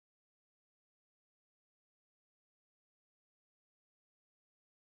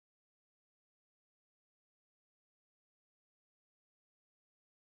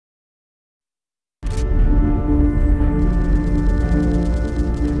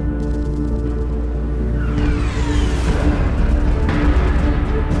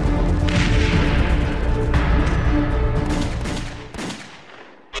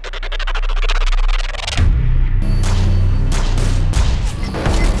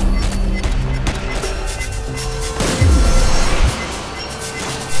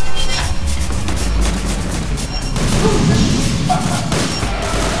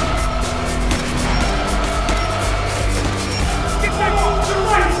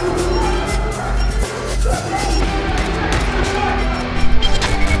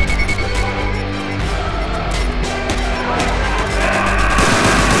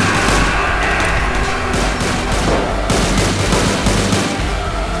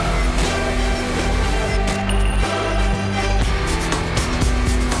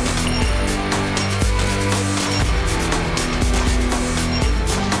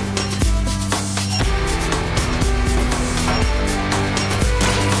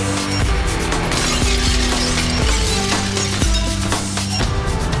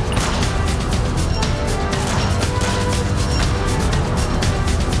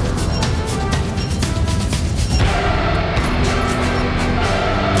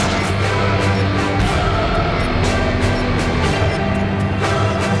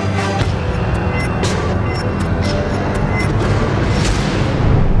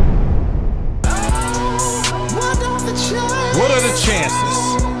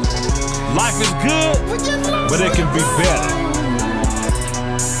Life is good, but it can be better.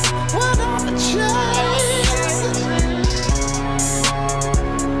 What are the chains?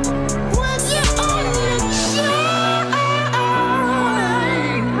 When you're on your chain.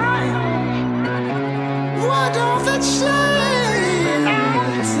 What are the chains?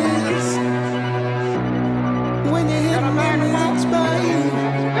 When you hit my lips, babe.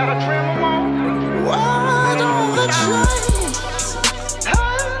 Gotta trim them on. What are the chains?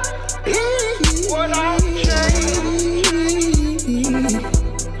 What are the chains?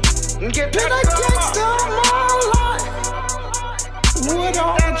 Get Been that a gangsta all my life. What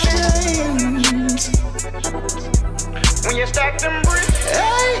are the chains? when you stack them bricks.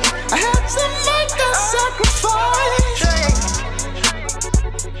 Hey, I had to make that sacrifice.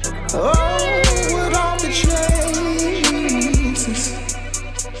 Oh, what are the chains?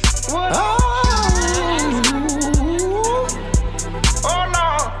 What? Oh, Oh no.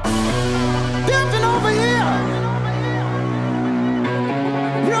 pimping over here.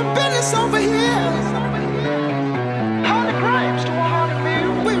 Real business over here. 100 grams to 100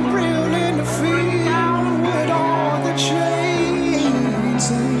 mil. We real in the field with all the chains.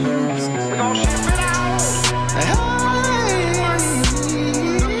 We gon' ship it out. Hey,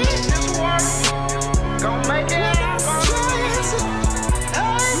 This work. Gon' make it happen. chains.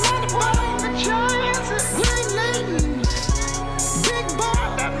 Hey, What are the chains? green lady, big boy,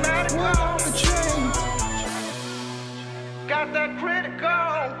 That matter what are the chains? got that critical.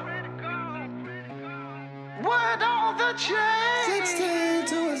 What are the chains? 16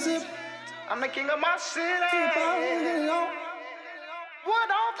 to a zip, I'm the king of my city. ballin' on. What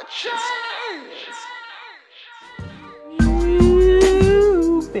are the chains?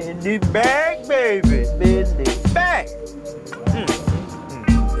 Ooh, bend it back, baby. Bend it back.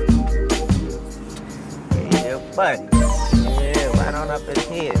 Yeah, buddy. Yeah, right on up in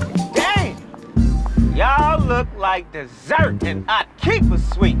here. Dang! Y'all look like dessert, and I keep a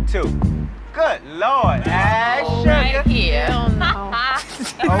sweet tooth. Good Lord, ass sugar. Right here.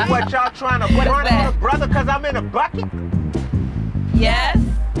 Oh, what y'all trying to What is front that? on a brother because I'm in a bucket? Yes.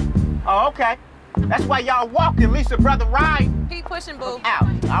 Oh, okay. That's why y'all walking, Lisa, brother, ride. Keep pushing, boo. Out.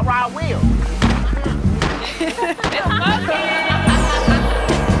 I ride wheel. It's smoking.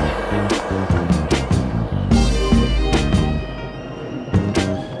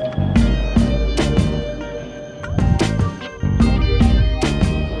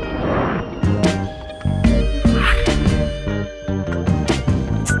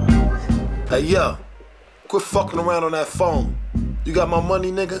 Hey, yo, quit fucking around on that phone. You got my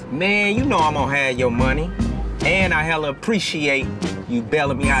money, nigga? Man, you know I'm gonna have your money. And I hella appreciate you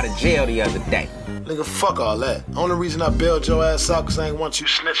bailing me out of jail the other day. Nigga, fuck all that. Only reason I bailed your ass out cause I ain't want you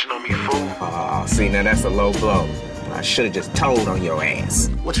snitching on me, fool. Oh, see, now that's a low blow. I should've just told on your ass.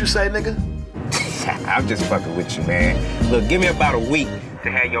 What you say, nigga? I'm just fucking with you, man. Look, give me about a week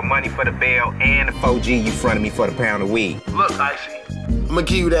to have your money for the bail and the 4G you fronted me for the pound of weed. Look, Icy, I'm gonna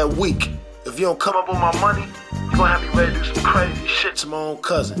give you that week. If you don't come up with my money, you gonna have me ready to do some crazy shit to my own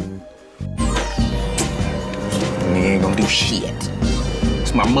cousin. You ain't gonna do shit.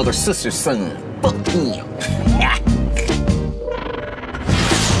 It's my mother's sister's son. Fuck him.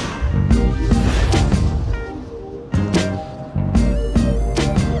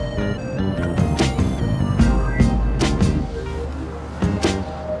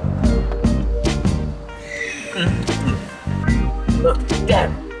 Look at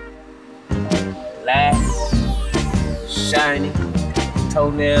that. Black, shiny,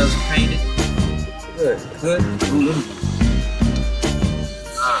 toenails painted. Good.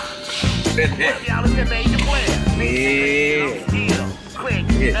 Y'all is the major player. Yeah.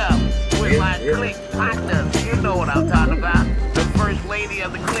 Quick, up with my click partners. You know what I'm talking about. The first lady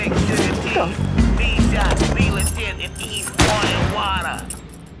of the click, Sugar T. B-Shots, be legit, and E-40 water.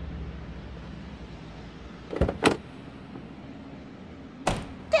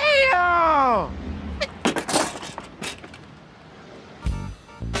 Damn!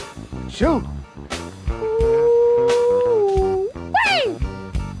 Shoot! Ooh-wee!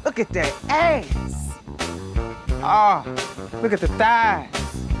 Look at that ass! Oh, look at the thighs!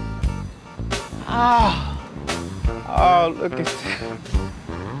 Oh, look at that!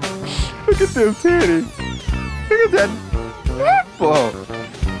 Look at them titties! Look at that nipple!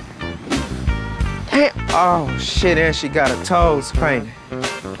 Hey, oh shit, and she got her toes painted.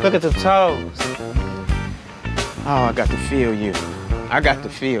 Look at the toes. Oh, I got to feel you. I got to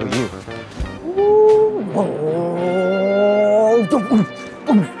feel you.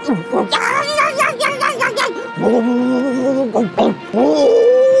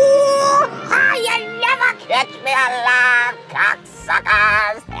 You never catch me alive,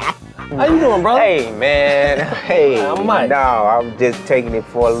 cocksuckers. How you doing, brother? Hey, man. Hey. I'm Mike. No, I'm just taking it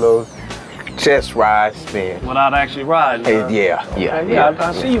for a little chest ride spin. Without actually riding. Hey, huh? yeah.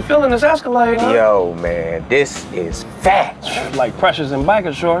 I see you feeling this Escalade. Huh? Yo, man, this is fat. Like pressures in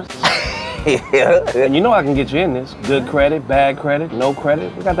biker shorts. Yeah. And you know I can get you in this. Good credit, bad credit, no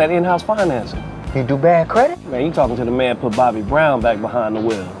credit. We got that in-house financing. You do bad credit? Man, you talking to the man put Bobby Brown back behind the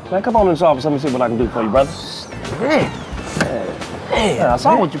wheel. Man, come on in this office. Let me see what I can do for you, brother. Man, I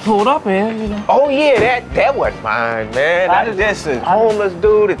saw what you pulled up in. You know. Oh, yeah, that wasn't mine, man. That's a homeless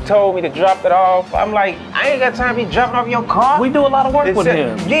dude that told me to drop it off. I'm like, I ain't got time to be jumping off your car. We do a lot of work with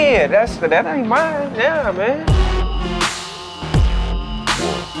him. Yeah, that ain't mine. Yeah, man.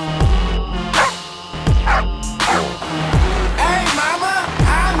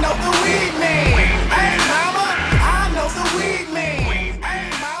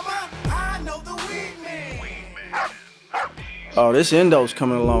 Oh, this endo's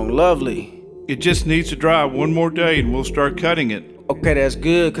coming along lovely. It just needs to dry one more day and we'll start cutting it. Okay, that's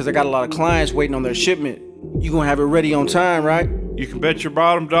good, because I got a lot of clients waiting on their shipment. You gonna have it ready on time, right? You can bet your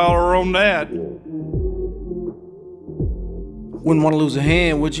bottom dollar on that. Wouldn't want to lose a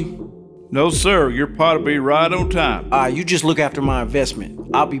hand, would you? No, sir. Your pot will be right on time. You just look after my investment.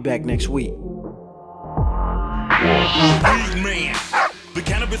 I'll be back next week. Man, the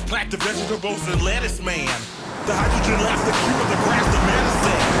cannabis plant, the vegetables, and lettuce man. The hydrogen labs, the cure, the grass, the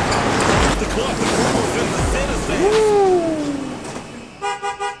medicine. The club, the criminals, and the citizens.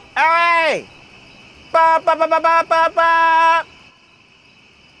 All right. Ba ba ba ba ba ba ba.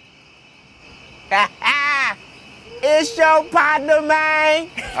 It's your partner, man.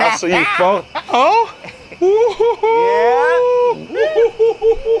 I see you, folks. Oh. Yeah.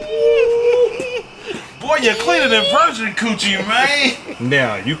 Boy, you're cleaner than virgin coochie, man.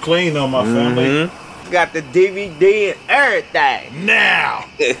 Now, you clean on my family. Got the DVD and everything. Now.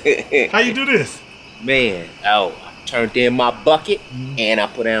 How you do this? Man, I turned in my bucket and I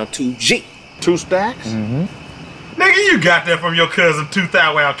put down 2G. 2 stacks? Nigga, you got that from your cousin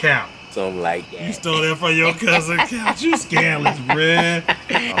 2,000 account. Something like that. You stole that from your cousin account. You scandalous, man.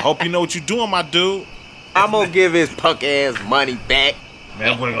 I hope you know what you're doing, my dude. I'm gonna give his punk ass money back.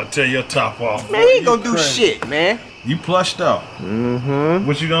 Man, boy gonna tear your top off. Man, he ain't gonna do shit, man. You plushed up.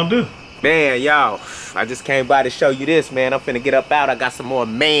 What you gonna do? Man, y'all, I just came by to show you this, man. I'm finna get up out. I got some more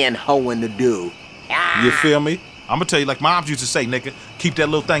man-hoeing to do. You feel me? I'm gonna tell you like moms used to say, nigga, keep that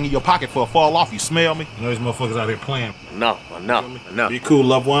little thing in your pocket for a fall off. You smell me? You know these motherfuckers out here playing. No. Be cool,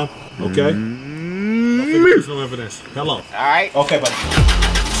 loved one. Okay? I'll figure you some evidence. Hello. All right. Okay, buddy.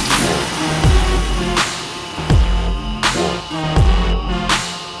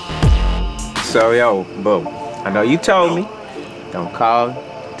 So, yo, boo, I know you told me. Don't call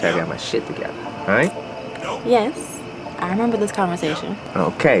till I got my shit together, all right? Yes, I remember this conversation.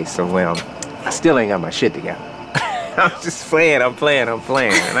 Okay, so, well, I still ain't got my shit together. I'm just playing, I'm playing.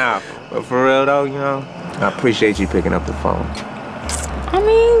 Nah, but for real, though, you know, I appreciate you picking up the phone. I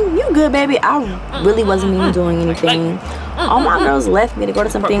mean, you good, baby. I really wasn't even doing anything. All my girls left me to go to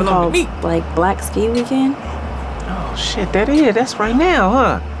something called, like, Black Ski Weekend. Oh, shit, that's right now,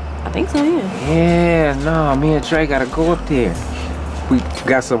 huh? I think so, yeah. Yeah, no, me and Trey gotta go up there. We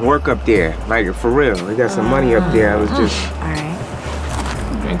got some work up there, like for real. We got some money up there. I was just... All right.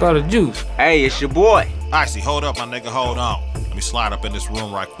 Drink all the juice. Hey, it's your boy. Icy, hold up, my nigga, hold on. Let me slide up in this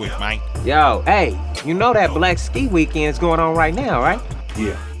room right quick, man. Yo, hey, you know that Black Ski Weekend's going on right now, right?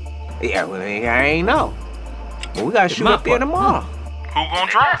 Yeah. Yeah, well, I ain't know. But we gotta shoot up there tomorrow. Who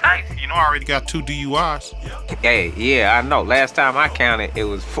gonna drive? You know I already got 2 DUIs. Hey, yeah, I know. Last time I counted, it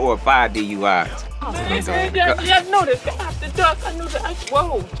was 4 or 5 DUIs. I know that after dark. I knew that.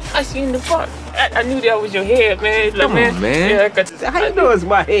 Whoa! I seen the fuck. I knew that was your head, man. Like, Come on, man. Yeah, I got this. How you know it's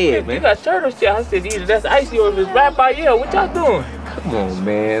my head, man? You got turtle shit. I said either that's icy or if it's right by you. What y'all doing? Come on,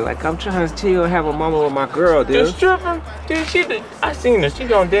 man. Like I'm trying to chill, have a moment with my girl, dude. The stripper, dude. I seen her. She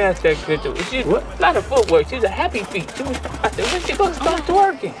gonna dance that picture. She a lot of footwork. She's a happy feet too. I said, when she gonna start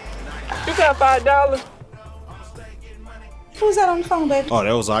twerking? You got $5. Who's that on the phone, baby? Oh,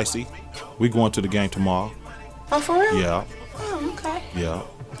 that was Icy. We going to the game tomorrow. Oh, for real? Yeah. Oh, okay. Yeah.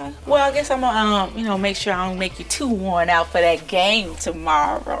 Okay. Well, I guess I'm gonna, make sure I don't make you too worn out for that game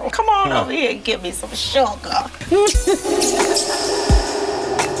tomorrow. Come on over here and give me some sugar.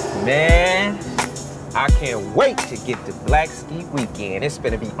 Man, I can't wait to get to Black Ski Weekend. It's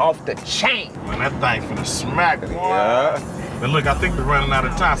gonna be off the chain. Man, that thing finna smack, boy. Yeah. But look, I think we're running out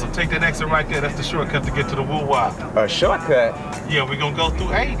of time, so take that exit right there. That's the shortcut to get to the woo-wah. A shortcut? Yeah, we're gonna go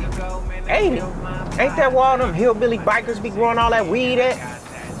through 80. 80? Ain't that where all them hillbilly bikers be growing all that weed at?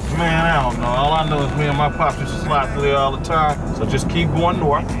 Man, I don't know. All I know is me and my pops used to slide through there all the time. So just keep going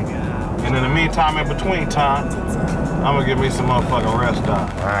north. And in the meantime, in between time, I'm gonna give me some motherfucking rest time.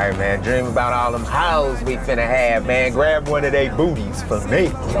 All right, man. Dream about all them hoes we finna have, man. Grab one of they booties for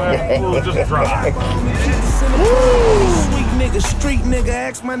me. Man, we'll just drive. Sweet nigga, street nigga,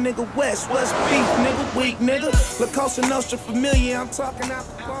 ask my nigga West beef, nigga, weak nigga. La Cosa Nostra familiar, I'm talking out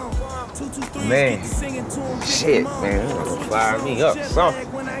the phone. 2, 2, 3, Man, shit, man, you gonna fire me up, something.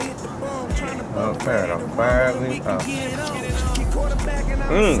 Okay, don't fire me up.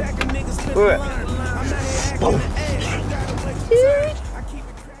 Good.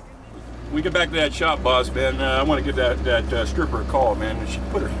 We get back to that shop, boss, man. I want to give that stripper a call, man. She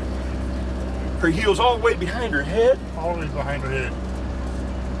put her heels all the way behind her head. Always behind her head.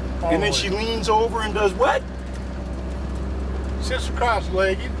 And then she leans over and does what? Sits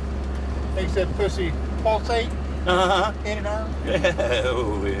cross-legged. Makes that pussy pulsate. Uh-huh. In and out.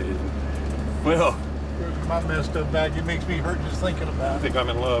 Well. My messed up back. It makes me hurt just thinking about it. I think I'm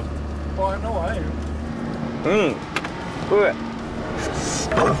in love. Oh, I know I am. Good.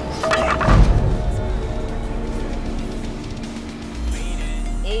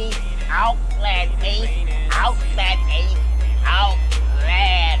 Outlet, outlet,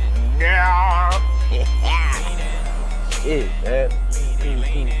 outlet. Shit, man.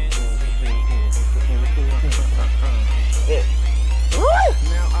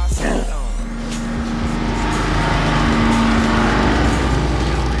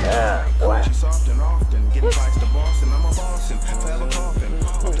 Yeah, boy.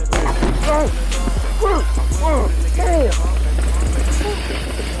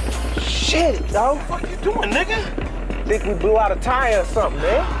 Shit, dog. What you doing, nigga? Think we blew out a tire or something,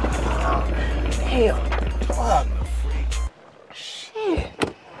 man. Damn. Fuck. Shit.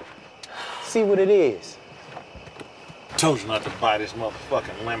 See what it is. Told you not to buy this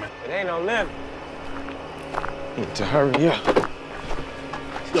motherfucking lemon. It ain't no lemon. Need to hurry up.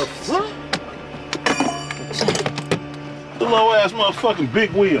 The fuck? The low ass motherfucking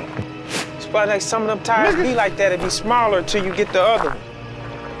big wheel. It's probably like some of them tires be like that. It'd be smaller until you get the other one.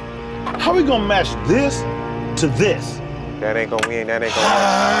 How we gonna match this to this? That ain't gonna win. That ain't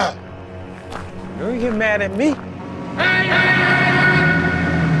gonna win. Don't get mad at me.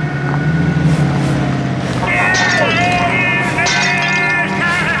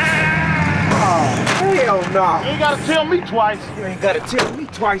 Hell no. You ain't gotta tell me twice. You ain't gotta tell me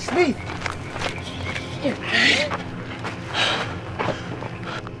twice, me.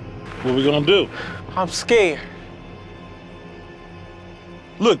 What we gonna do? I'm scared.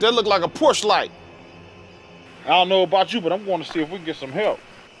 Look, that look like a Porsche light. I don't know about you, but I'm going to see if we can get some help.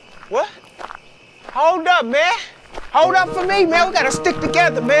 What? Hold up, man. Hold up for me, man. We gotta stick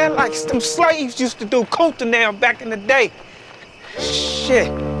together, man, like them slaves used to do Coulter back in the day.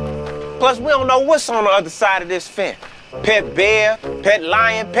 Shit. Plus, we don't know what's on the other side of this fence. Pet bear, pet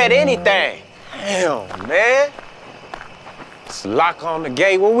lion, pet anything. Damn, man. It's a lock on the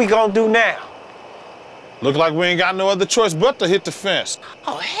gate. What we gonna do now? Look like we ain't got no other choice but to hit the fence.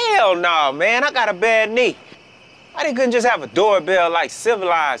 Oh, hell no, man. I got a bad knee. Why they couldn't just have a doorbell like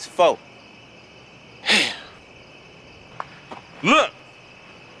civilized folk? Look.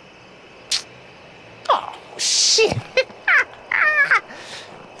 Oh, shit.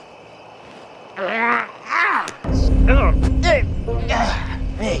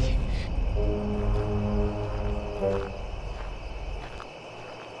 Nigga.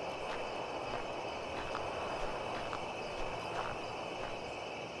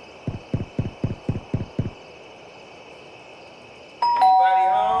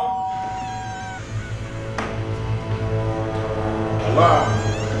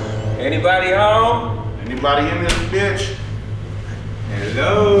 Anybody home? Anybody in this bitch?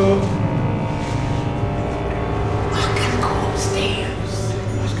 Hello? I gotta go upstairs.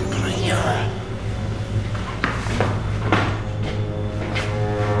 Let's get playing. Yeah.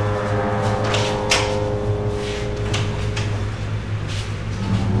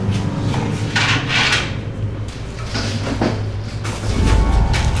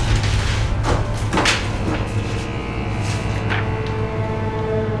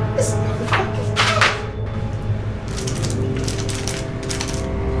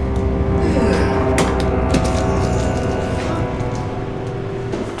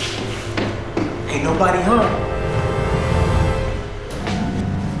 Nobody home.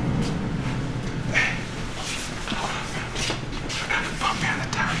 Pump me on the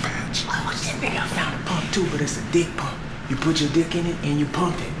tire patch. What's that big? I found a pump too, but it's a dick pump. You put your dick in it and you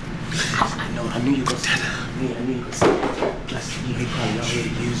pump it. I knew you were gonna say that. I knew you were gonna say that. Plus, you probably already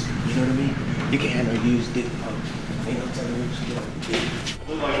used it. You know what I mean? You can't have no used dick pump. Ain't no telling what you get on the dick.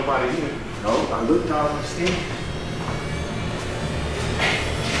 Look like nobody here. No, I looked all upstairs.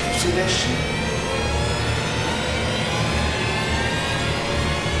 See that shit?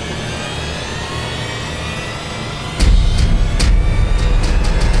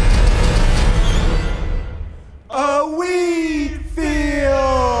 A weed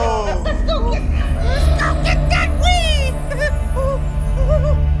field! Let's go get that weed!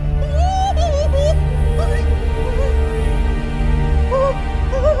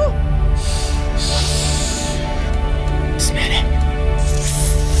 Smell it.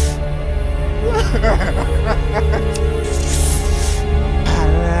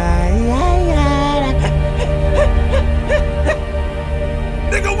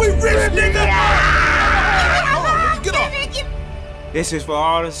 Nigga, we rich, nigga! This is for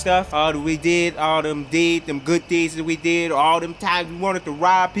all the stuff, all that we did, all them good deeds that we did, all them times we wanted to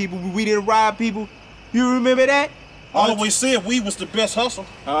rob people, but we didn't rob people. You remember that? Always said we was the best hustle.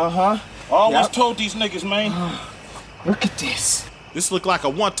 Uh-huh. Always told these niggas, man. Look at this. This look like a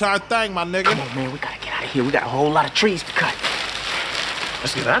one-time thing, my nigga. Come on, man, we gotta get out of here. We got a whole lot of trees to cut.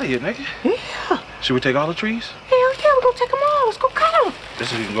 Let's get out of here, nigga. Yeah. Should we take all the trees? Hell yeah, we're gonna take them all. Let's go cut them.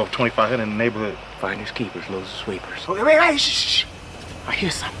 This is you can go 2,500 in the neighborhood. Finders keepers, losers sweepers. Oh, wait, shh. I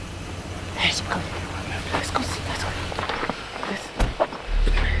hear something. Hey, let's go see. Let's go.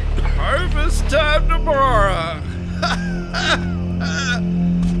 Harvest time tomorrow.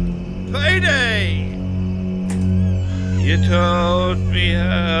 Payday. You taught me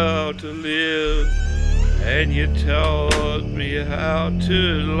how to live, and you taught me how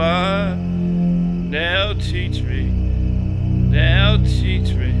to lie. Now teach me how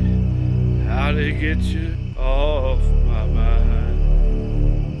to get you off my mind.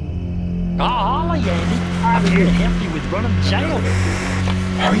 Oh, holla, Yandy. I'm here to help you with running the jail.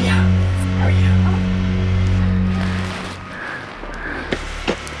 Hurry up.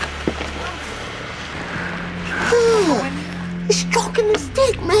 He's stroking his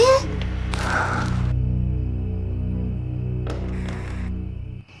dick, man.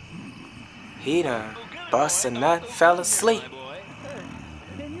 He done bust a nut, fell asleep.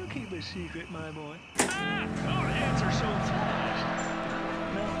 Then you keep a secret, my boy. Your answer so fast.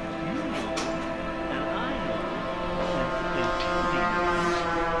 Now, you know, and I know, that Teddy knows,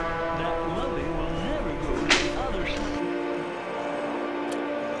 that Lovey will never go to the other side.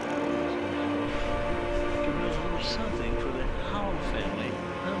 To resolve something for the Howell family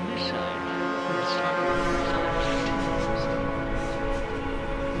on this side, for the Stockholm times and tens.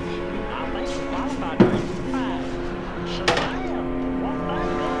 I think you qualified for it. So I am. What I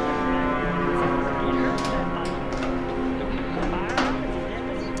got. It hurts that thing. The people fire up as a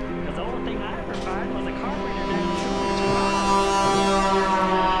deputy, because the only thing I ever fired was a carburetor down the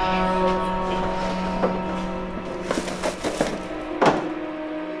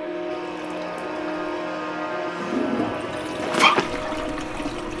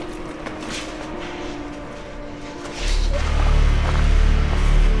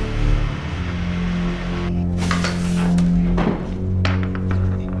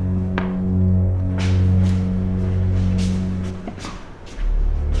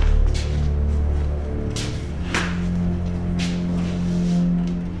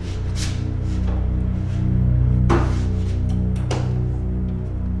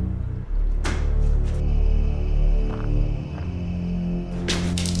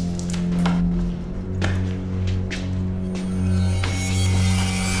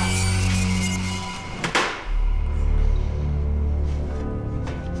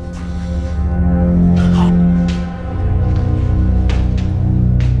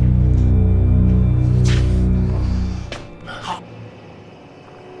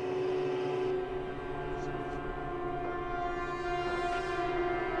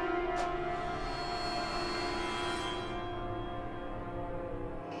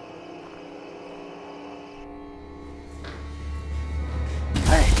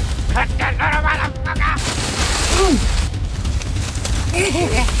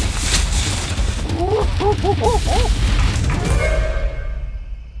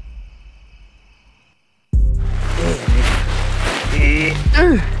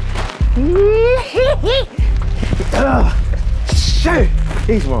Shit,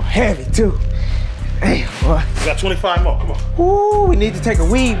 these were heavy too. Damn, boy. We got 25 more, come on. Ooh, we need to take a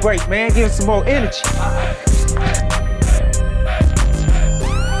weed break, man. Give us some more energy.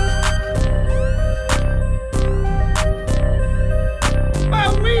 My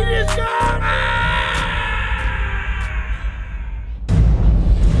weed is gone!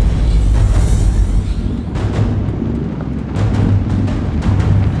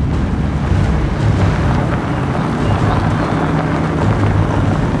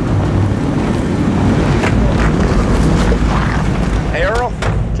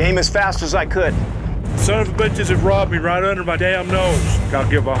 Came as fast as I could. Son of a bitches have robbed me right under my damn nose. I'll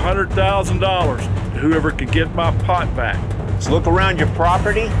give $100,000 to whoever can get my pot back. Let's look around your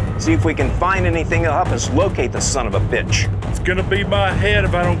property, see if we can find anything that'll help us locate the son of a bitch. It's gonna be my head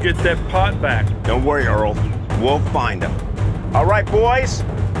if I don't get that pot back. Don't worry, Earl. We'll find him. All right, boys.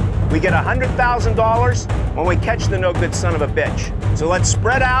 We get $100,000 when we catch the no-good son of a bitch. So let's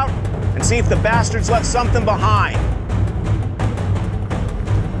spread out and see if the bastards left something behind.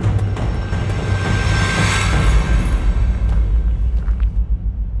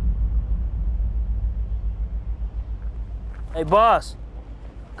 Hey, boss.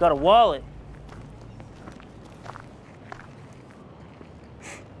 Got a wallet.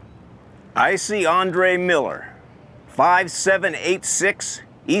 I see Andre Miller, 5786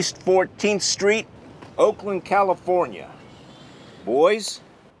 East 14th Street, Oakland, California. Boys,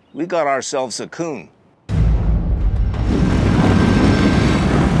 we got ourselves a coon.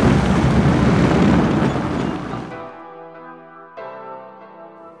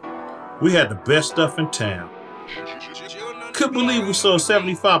 We had the best stuff in town. Couldn't believe we sold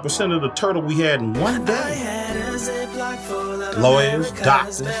 75% of the turtle we had in one day. Lawyers,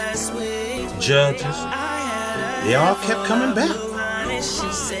 doctors, judges, they all kept coming back.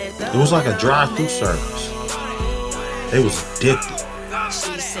 It was like a drive-through service. They was addicted.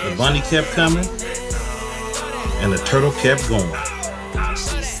 The bunny kept coming, and the turtle kept going.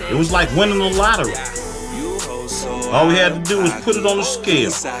 It was like winning the lottery. All we had to do was put it on the scale,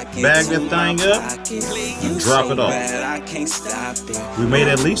 bag that thing up, and drop it off. We made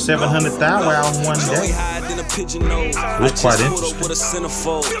at least 700,000 in one day. It was quite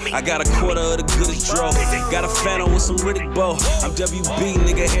interesting. I got a quarter of the goodest draw. Got a phantom with some Riddick bow. I'm WB,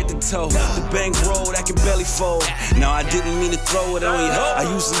 nigga, head to toe. The bank roll that can barely fold. Now I didn't mean to throw it on you. I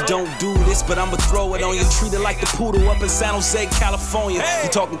usually don't do this, but I'ma throw it on you. Treat it like the poodle up in San Jose, California. You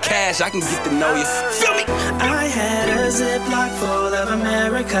talking cash, I can get to know you. Feel me? I had a Ziploc full of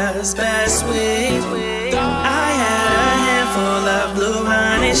America's best weed. I had a handful of blue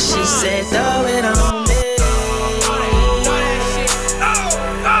honey. She said, throw it on me.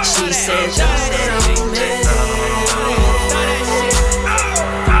 She said, throw it on me.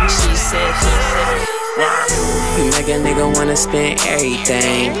 She said, you make a nigga wanna spend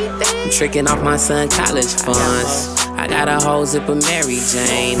everything. I'm tricking off my son college funds. I got a whole zip of Mary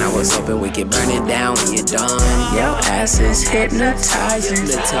Jane. I was hoping we could burn it down when you're done. Your ass is hypnotizing.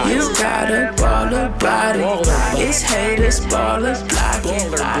 You got a baller body. It's haters baller blocking.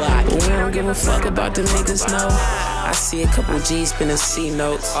 But we don't give a fuck about the niggas, no. I see a couple G's spinning C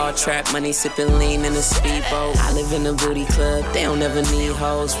notes. All trap money, sipping lean in a speedboat. I live in a booty club, they don't ever need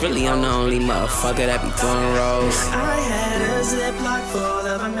hoes. Really, I'm the only motherfucker that be throwing rolls. I had a Ziploc full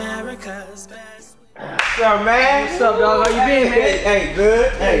of America's best. What's up, man? What's up, dog? How you been, man? Hey,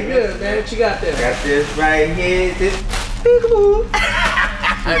 good. Hey, good, man. What you got there? Got this right here. This peekaboo.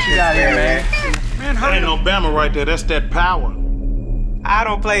 What you got here, man? Man, that ain't no Bama right there. That's that power. I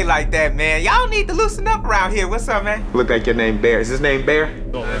don't play like that, man. Y'all need to loosen up around here. What's up, man? Look like your name Bear. Is his name Bear?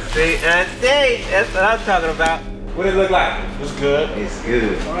 See, that's what I'm talking about. What it look like? It's good. It's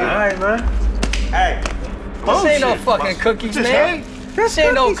good. All right, man. Hey. This ain't no fucking cookies, man. This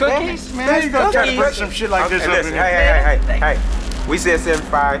ain't no cookies, man. Man, you gonna try to put some shit like this up in here. Hey. We said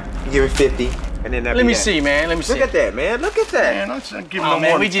 75. You give it 50. And then let me see, man. Let me see. Look at that, man. Look at that. Man, let's give him no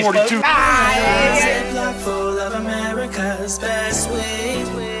more than 42. Ziploc full of America's best weed.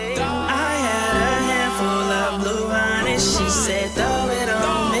 I had a handful of blue honey. She said, throw it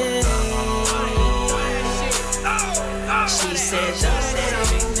on me. She said, throw it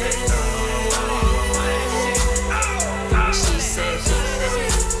on me. She said,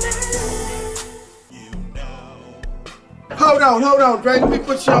 Hold on, Dre. Let me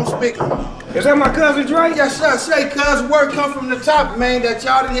put you on speaker. Is that my cousin Dre? Yes, sir. Say, cuz, word come from the top, man, that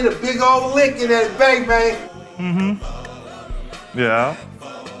y'all done hit a big old lick in that bang bang. Mm-hmm. Yeah.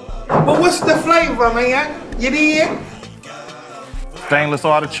 But what's the flavor, man? You did? Stainless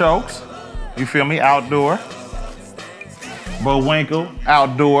artichokes. You feel me? Outdoor. Bullwinkle.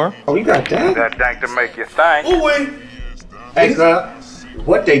 Outdoor. Oh, you got that? That dank to make you think. Ooh, wait. Hey, cuz,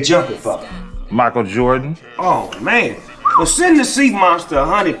 what they jumping for? Michael Jordan. Oh, man. Well, send the sea monster a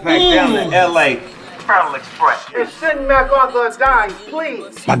honey pack down to L.A. Federal Express. And send MacArthur a dime,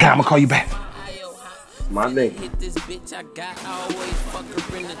 please. My guy, I'm gonna call you back. My nigga. Hit this bitch, I got always fuck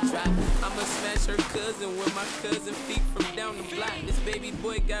her in the trap. I'ma smash her cousin with my cousin feet from down the block. This baby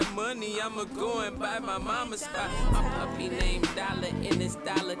boy got money, I'ma go and buy my mama's spot. My puppy named Dollar and it's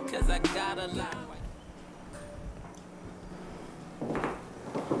Dollar cause I got a lot.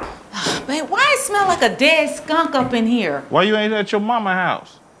 Man, why it smell like a dead skunk up in here? Why you ain't at your mama's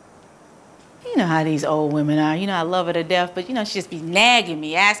house? You know how these old women are. You know, I love her to death, but you know, she just be nagging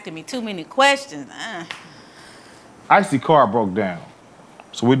me, asking me too many questions. Icy car broke down,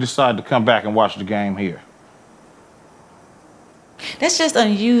 so we decided to come back and watch the game here. That's just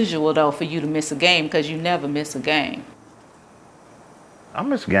unusual, though, for you to miss a game, because you never miss a game. I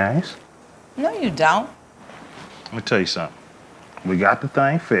miss games. No, you don't. Let me tell you something. We got the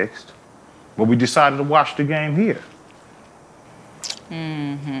thing fixed, but we decided to watch the game here.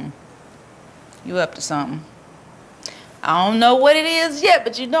 Mm-hmm. You up to something. I don't know what it is yet,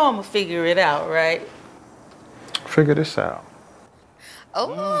 but you know I'm gonna figure it out, right? Figure this out.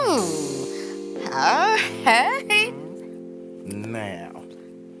 Oh, hey. Now.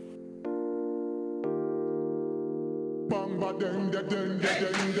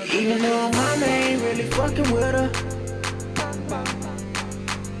 Even though mama ain't really fucking with her,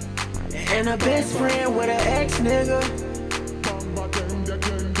 and her best friend with her ex-nigga,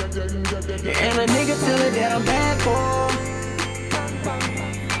 and a nigga tell her that I'm bad for her.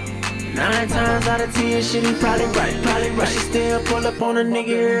 9 times out of 10, shit, he probably right. But she still pull up on a nigga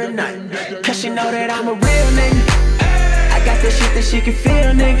every night, cause she know that I'm a real nigga. I got that shit that she can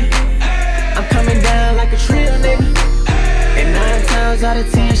feel, nigga. I'm coming down like a trill, nigga. And 9 times out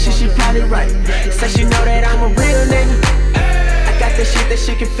of 10, shit, she probably right. Say she know that I'm a real nigga. I got that shit that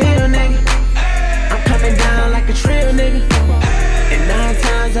she can feel, nigga. I'm coming down like a trill, nigga. And 9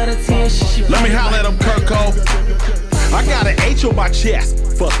 times out of 10, shit, she Let me probably holler at him, Kirko. I got an H on my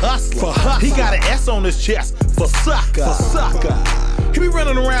chest for hustler. He got an S on his chest for sucker. He be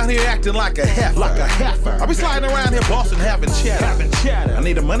running around here acting like a heifer. I be sliding around here bossing, having chatter. I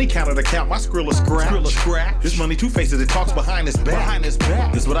need a money counter to count my skrilla scratch. This money two-faces, it talks behind his back. This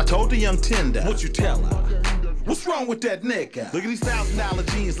is what I told the young tender. What you tell her? What's wrong with that nigga? Look at these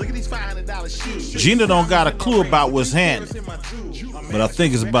 $1,000 jeans. Look at these $500 shoes. Gina don't got a clue about what's happening, but I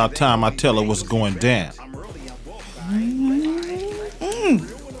think it's about time I tell her what's going down.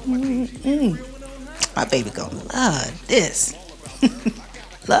 My baby gonna love this.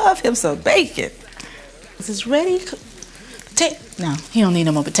 Love him some bacon. Is this ready? No, he don't need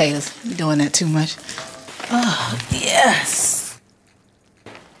no more potatoes. You're doing that too much. Oh, yes.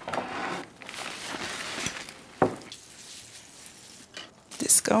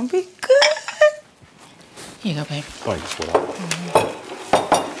 This gonna be good. Here you go, baby. Thanks, sweetheart.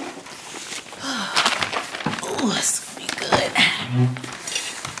 Oh, it's gonna be good.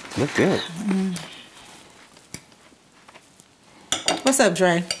 Look good. What's up,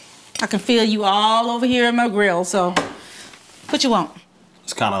 Dre? I can feel you all over here in my grill, so what you want?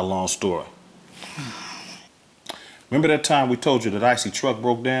 It's kind of a long story. Remember that time we told you that Icy truck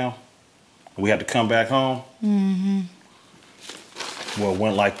broke down? And we had to come back home? Mm-hmm. Well, it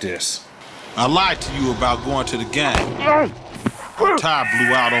went like this. I lied to you about going to the game. Tire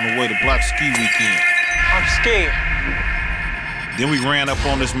blew out on the way to Black Ski Weekend. I'm scared. Then we ran up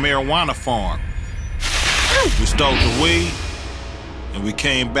on this marijuana farm. We stole the weed, and we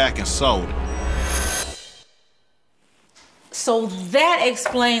came back and sold it. So that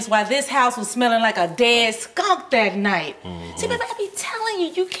explains why this house was smelling like a dead skunk that night. See, baby, I be telling you,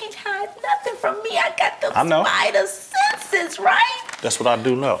 you can't hide nothing from me. I got the spider senses, right? That's what I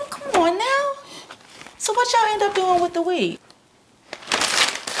do know. Come on now. So what y'all end up doing with the weed?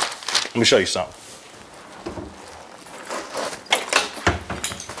 Let me show you something.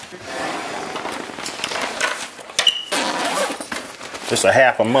 It's a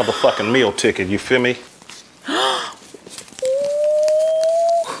half a motherfucking meal ticket, you feel me?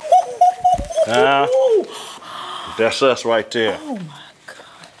 That's us right there. Oh my God.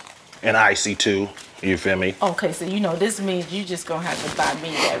 And Icy too, you feel me? Okay, so you know this means you just gonna have to buy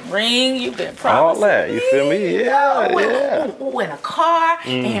me that ring you've been promising. All that, you feel me? Yeah, yeah. And a car,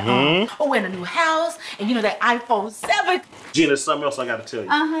 and and a new house, and you know that iPhone 7. Gina, there's something else I gotta tell you.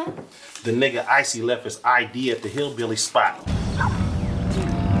 The nigga Icy left his ID at the hillbilly spot.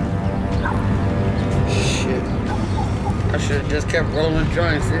 Shit. I should have just kept rolling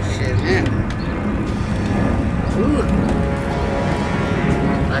joints. This shit, man. Ooh.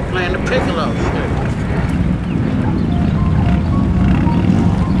 Like playing the piccolo. Shit.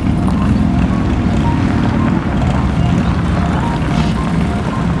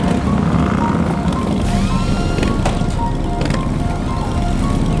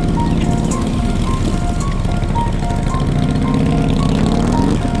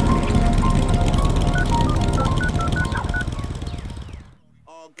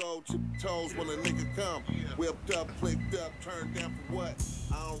 Toes when a nigga come, whipped up, clicked up, turned down for what?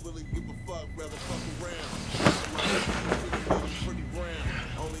 I don't really give a fuck, rather fuck around. Pretty brown,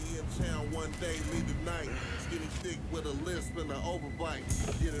 only in town one day, leave the night. Skinny thick with a lisp and an overbite.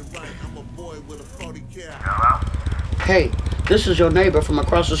 Get it right, I'm a boy Hey, this is your neighbor from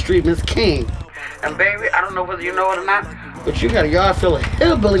across the street, Miss King. And baby, I don't know whether you know it or not, but you got a yard full of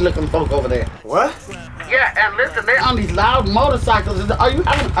hillbilly-looking folk over there. What? Yeah, and listen, they're on these loud motorcycles. Are you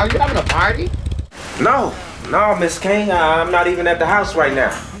having a party? No, Miss King, I'm not even at the house right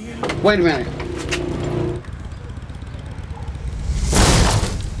now. Wait a minute.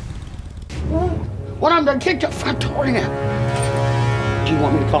 What I'm done kicked your front door in. Do you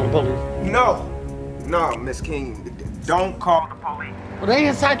want me to call the police? No, Miss King, don't call the police. Well, they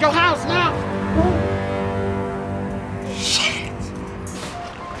inside your house now. Shit.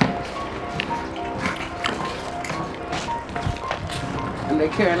 And they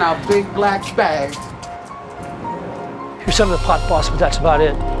carrying out big black bags. Here's some of the pot, boss, but that's about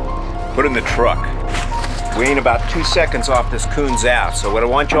it. Put in the truck. We ain't about 2 seconds off this coon's ass, so what I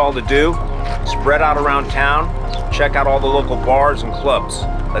want you all to do, spread out around town, check out all the local bars and clubs.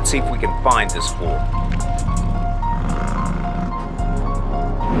 Let's see if we can find this fool.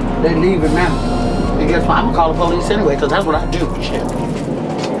 They leaving now. And guess what? I'm gonna call the police anyway, because that's what I do. Shit.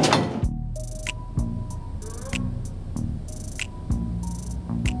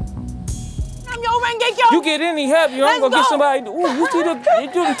 You get any help, you ain't gonna get somebody. Ooh, you see them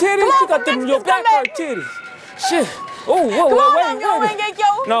titties? She got them your back hurt titties. Shit. Oh,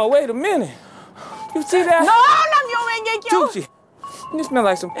 wait. No, wait a minute. You see that? No, Tucci. This smell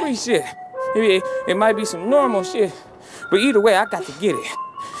like some free shit. It might be some normal shit, but either way, I got to get it.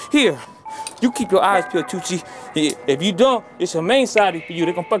 Here, you keep your eyes peeled, Tucci. If you don't, it's a main side for you.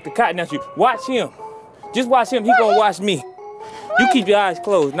 They're gonna fuck the cotton out you. Watch him. Just watch him. He gonna watch me. You keep your eyes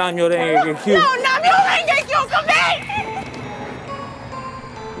closed. Now I'm your dang cute. No, I'm your dang cute. Come back.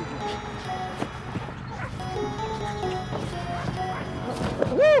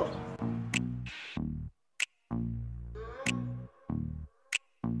 Woo.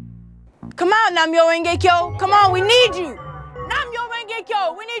 Come on, Namyo Rengekyo. Come on, we need you. Namyo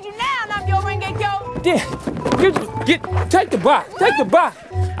Rengekyo. We need you now, Namyo Rengekyo. Yeah, take the box. Take the box.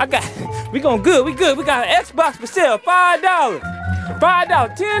 We going good. We good. We got an Xbox for sale. $5.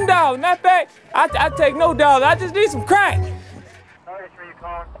 $5, $10. Matter of fact, I take no dollars. I just need some crack.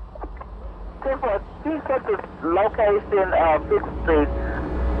 Please check this location, 5th Street.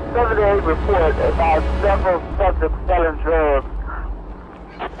 7-8 report about several subjects selling drugs.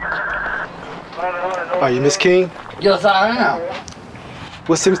 Are you Miss King? Yes, I am.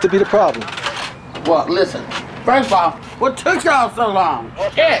 What seems to be the problem? Well, listen. First of all, what took y'all so long?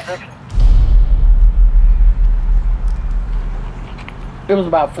 Shit. It was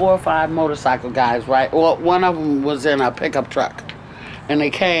about 4 or 5 motorcycle guys, right? Well, one of them was in a pickup truck. And they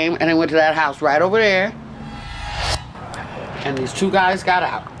came and they went to that house right over there. And these 2 guys got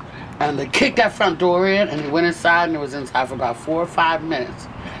out. And they kicked that front door in and they went inside and it was inside for about 4 or 5 minutes.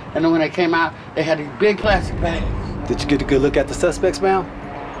 And then when they came out, they had these big plastic bags. Did you get a good look at the suspects, ma'am?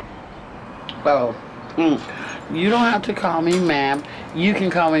 Well, you don't have to call me ma'am. You can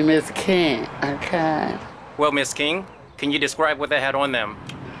call me Miss King, okay? Well, Miss King, can you describe what they had on them?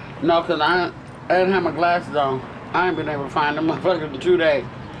 No, because I didn't have my glasses on. I ain't been able to find them motherfuckers in 2 days.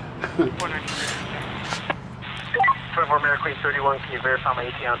 24 Mary Queen 31, can you verify my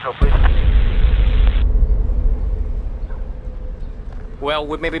AT on tow, please? Well,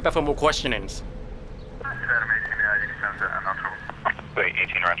 we may be back for more questionings.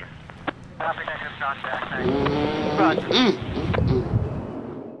 18, roger.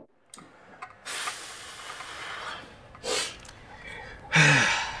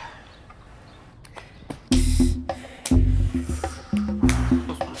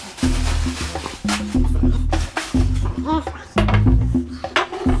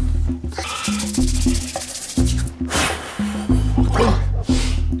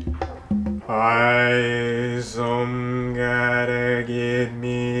 Some gotta get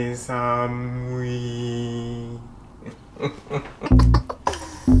me some weed.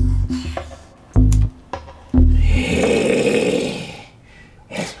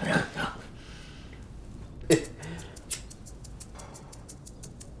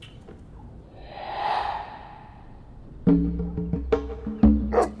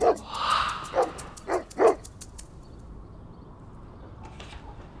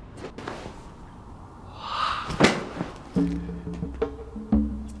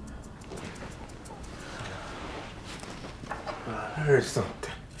 I heard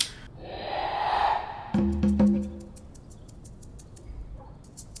something.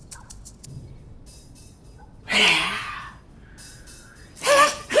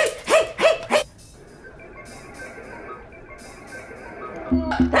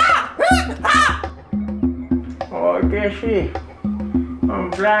 Oh, I guess she. I'm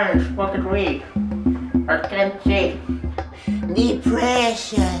blind as fucking weak. I can't see. The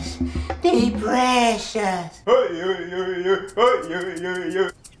precious. The precious.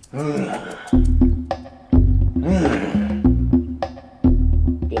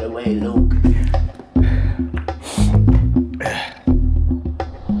 Get away, Luke.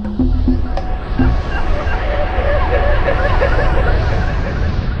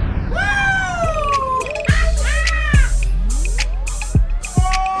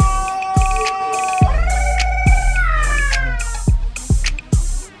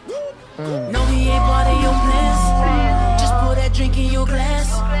 No, he ain't part of your plans. Just pour that drink in your glass.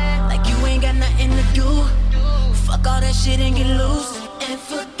 Like you ain't got nothing to do. Fuck all that shit and get loose. And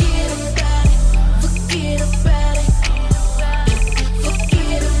forget about it. Forget about it.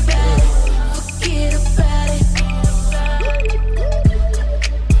 Forget about it. Forget about it.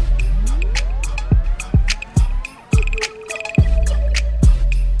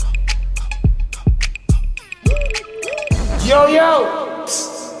 Yo, yo!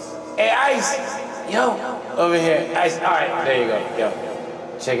 Hey, Ice! Yo! Over here. Ice. Alright, there you go. Yo.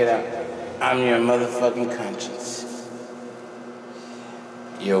 Check it out. I'm your motherfucking conscience.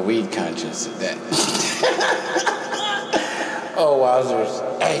 Your weed conscience at that. Oh, wowzers.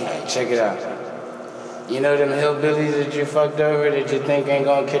 Hey, check it out. You know them hillbillies that you fucked over that you think ain't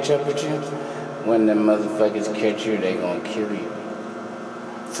gonna catch up with you? When them motherfuckers catch you, they gonna kill you.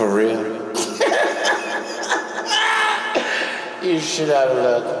 For real? You shit out of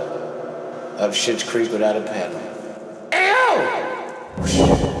luck. Up Shit's Creek without a paddle. Ayo!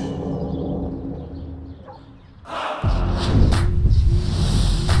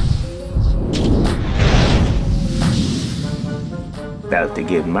 About to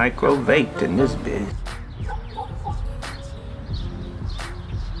get micro-vaped in this bitch.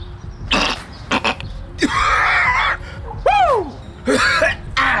 Woo!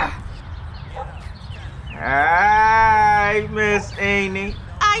 Hi, Miss Amy.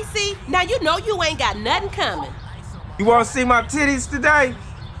 Icy, now you know you ain't got nothing coming. You want to see my titties today?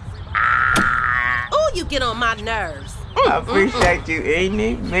 Ooh, you get on my nerves. I appreciate you,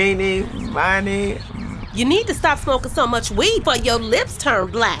 Amy, Meanie, Miney. You need to stop smoking so much weed before your lips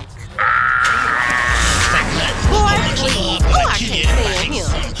turn black. Boy, oh, I can't stand him.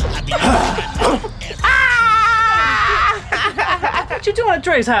 What you doing at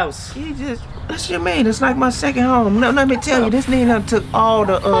Dre's house? He just, what you mean? It's like my second home. No, let me tell you, this nigga took all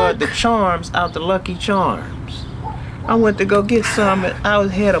the charms out the Lucky Charms. I went to go get some, and I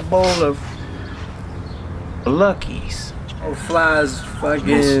had a bowl of Luckies. Oh, flies,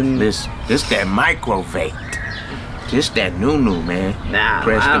 fucking... This that micro-vape. This that new, man. Nah,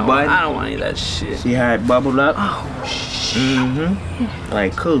 Press the button. I don't want any of that shit. See how it bubbled up? Oh, shit. Mm-hmm.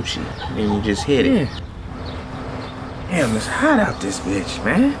 Like coochie. And you just hit it. Damn, it's hot out this bitch,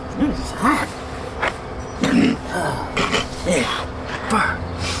 man. It's hot. Man, fuck.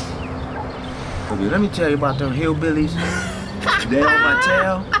 Okay, let me tell you about them hillbillies. They on my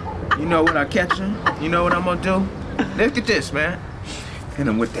tail. You know when I catch them? You know what I'm gonna do? Look at this, man. Hit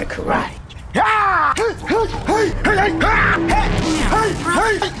him with that karate.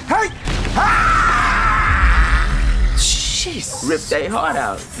 Jeez. Rip their heart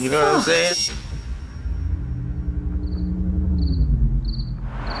out. You know what I'm saying?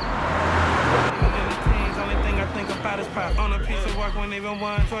 On a piece of work when even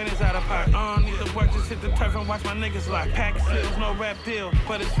 120's out of pot. I don't need to work, just hit the turf and watch my niggas lock. Pack seals, no rap deal,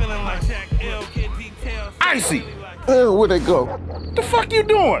 but it's feeling like Jack Ill, get details. Icy! Where'd they go? What the fuck you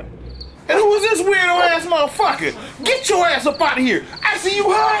doing? And who is this weirdo ass motherfucker? Get your ass up out of here! Icy, you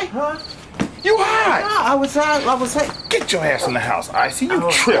high? Huh? You high? No, I was high. Get your ass in the house, Icy. You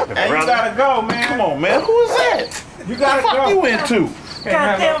tripping, hey, brother. You gotta go, man. Come on, man. Who is that? You gotta go. What the fuck you into?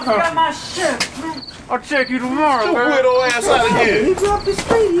 Goddamn, forgot my shit, man. I'll check you tomorrow, Get your weirdo ass out of here. He dropped his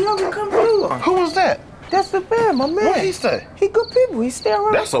feet. He don't come through. Who was that? That's the man, my man. What he say? He good people. He stay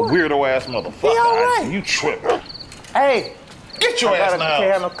around. That's a weirdo ass motherfucker. He all right. Icy. You tripping. Hey. Get your ass in the house.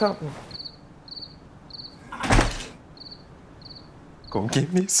 Can't have no company. Go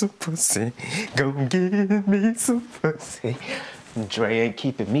get me some pussy. Go get me some pussy. Dre ain't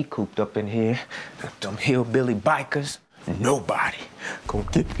keeping me cooped up in here. Them hillbilly bikers. Nobody. Go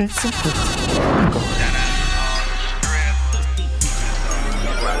get me some pussy. Go.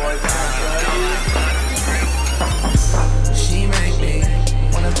 She make me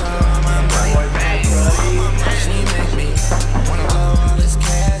wanna throw all my money. She make me wanna blow all this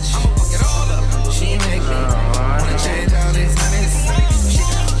cash. She make me wanna change all these honeys.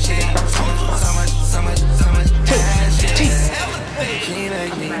 She got so much cash. She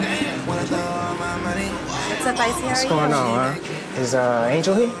make me wanna throw all my money. What's up, Icy? What's going on, huh? Is Is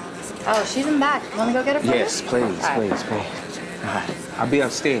Angel here? Oh, she's in back. You wanna go get her? Yes, please, please, please. All right, I'll be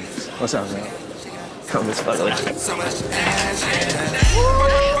upstairs. What's up, man? Come, let's fuck around. So much ass,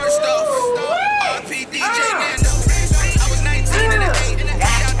 First off, RP DJ Nando. I was 19 and I ate in the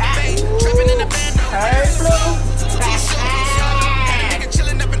bay, trapping in the bando. Hey, Flo. Nigga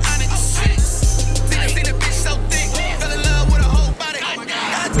chilling up in Onyx. Seen a bitch so thick, fell in love with a whole body. Oh my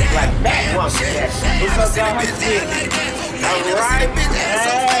God, like that one. What's up, y'all? How you feeling? All right.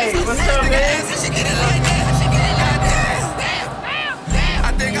 Hey, what's up, man?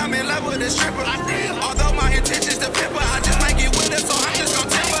 I think I'm in love with a stripper. Although my intentions to pimp her, I just might get with her, so I'm just gonna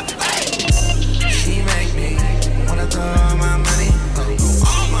tip her. She make me wanna throw all my money,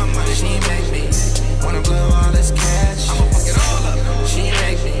 all my money. She make me wanna blow all this cash. I'ma fuck it all up. She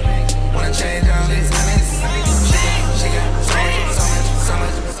make me wanna change all these honey. She got so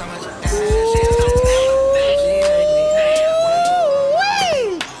much ass.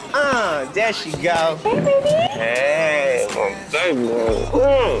 There she go. Hey, baby. Hey, my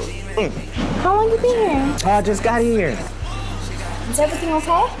baby. How long you been here? I just got here. Is everything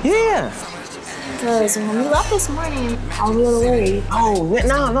okay? Yeah. Because when we left this morning, I was a little worried. Oh,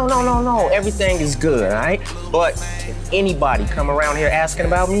 no. Everything is good, all right? But if anybody come around here asking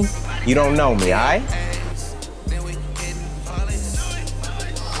about me, you don't know me, all right?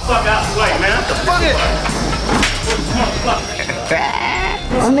 Fuck out the way, man. Fuck it!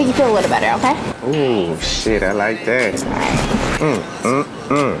 I'll make you feel a little better, okay? Ooh, shit, I like that. Yeah,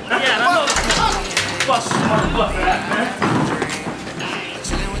 I know. Fuck that, man.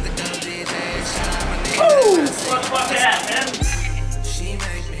 Woo! Fuck that, man.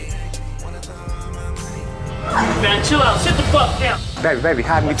 Man, chill out. Sit the fuck down. Baby,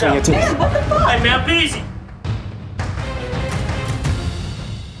 hide me between your teeth. Hey, what the fuck? Hey, man, be easy.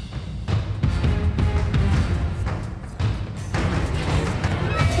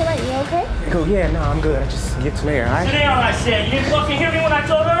 You okay? Cool, yeah, no, I'm good. I just get to there, all right? Sit down, I said. You didn't fucking hear me when I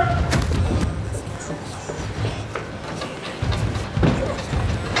told her?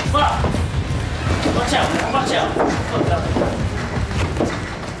 Fuck! Watch out, man. Watch out. Fuck up.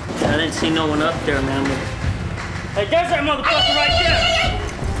 I didn't see no one up there, man. But... Hey, there's that motherfucker right there!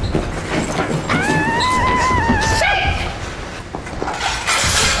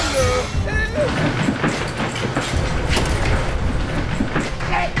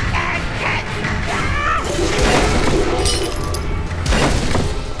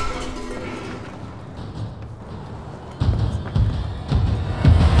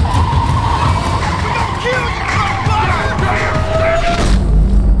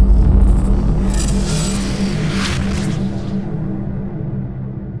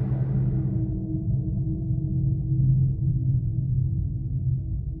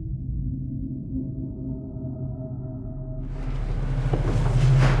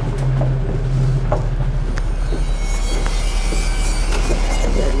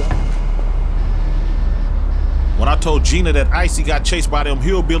 Told Gina that Icy got chased by them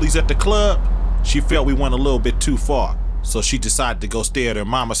hillbillies at the club, she felt we went a little bit too far. So she decided to go stay at her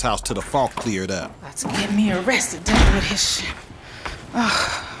mama's house till the funk cleared up. Let's get me arrested dealing with his shit.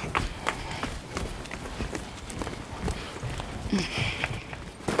 Oh.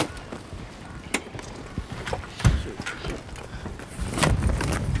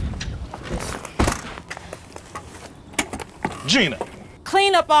 Gina.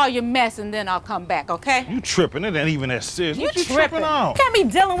 Clean up all your mess and then I'll come back, okay? You tripping? It ain't even that serious. What you tripping on? Can't be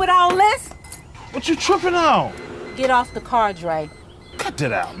dealing with all this. What you tripping on? Get off the car, Dre. Cut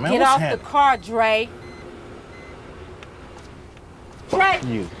that out, man. Get off the car, Dre. Dre. Fuck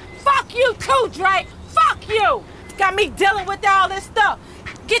you. Fuck you too, Dre. Fuck you. Got me dealing with all this stuff.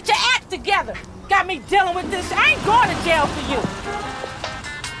 Get your act together. Got me dealing with this. I ain't going to jail for you.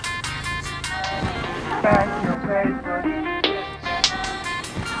 Back your paper.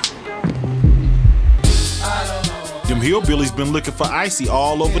 Them hillbillies been looking for Icy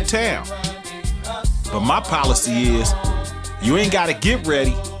all over town. But my policy is, you ain't gotta get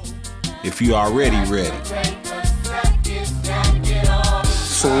ready if you already ready.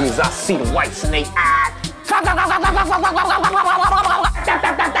 Soon as I see the whites in they eyes,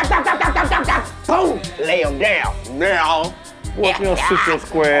 boom, lay them down. Now, Boy, you don't sit your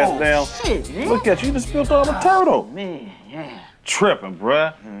square ass down. Shit, man. Look at you, you just spilled all the turtle. Man, yeah. Tripping,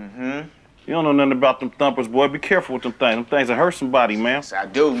 bruh. Mm-hmm. You don't know nothing about them thumpers, boy. Be careful with them things. Them things that hurt somebody, man. Yes, I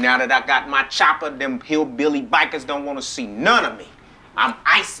do. Now that I got my chopper, them hillbilly bikers don't want to see none of me. I'm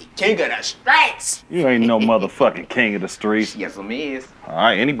Icy, king of the streets. You ain't no motherfucking king of the streets. Yes, I is. All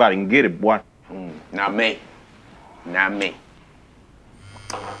right, anybody can get it, boy. Not me. Not me.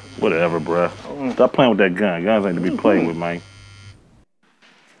 Whatever, bruh. Stop playing with that gun. Guns ain't to be played with, man.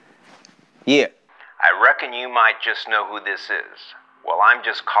 Yeah. I reckon you might just know who this is. Well, I'm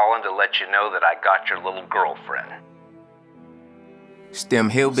just calling to let you know that I got your little girlfriend. Stem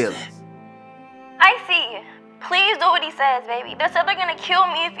hillbilly. I see. Please do what he says, baby. They said they're gonna kill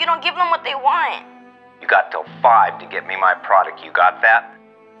me if you don't give them what they want. You got till 5 to get me my product. You got that?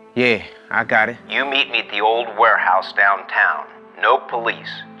 Yeah, I got it. You meet me at the old warehouse downtown. No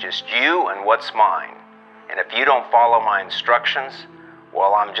police, just you and what's mine. And if you don't follow my instructions,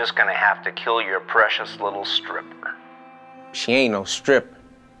 well, I'm just gonna have to kill your precious little stripper. She ain't no stripper.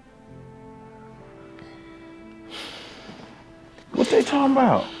 What they talking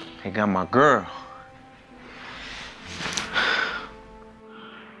about? They got my girl.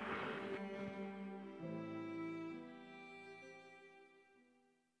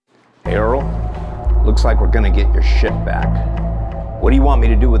 Hey, Earl, looks like we're gonna get your shit back. What do you want me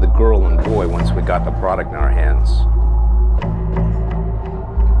to do with the girl and boy once we got the product in our hands?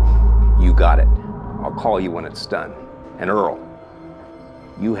 You got it. I'll call you when it's done. And Earl,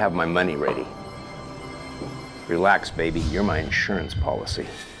 you have my money ready. Relax, baby, you're my insurance policy.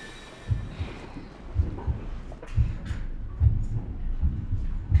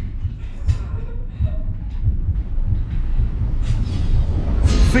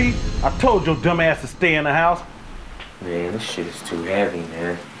 See, I told your dumb ass to stay in the house. Man, this shit is too heavy,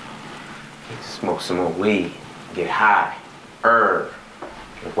 man. Smoke some more weed, get high, herb,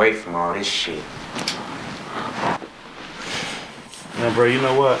 get away from all this shit. Man, bro, you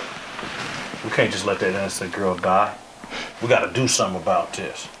know what? We can't just let that innocent girl die. We gotta do something about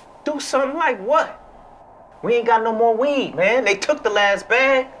this. Do something like what? We ain't got no more weed, man. They took the last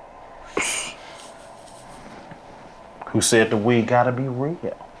bag. Who said the weed gotta be real?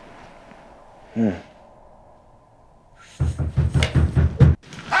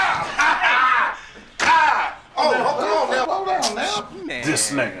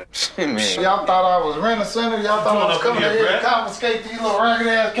 This nigga. Y'all thought I was rent a center? Y'all thought I was coming here to confiscate these little ragged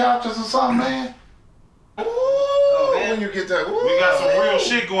ass couches or something, man? Ooh, when you get that, ooh. We got some real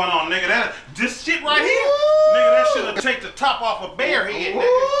shit going on, nigga. This shit right here, nigga, that shit'll take the top off a bear head,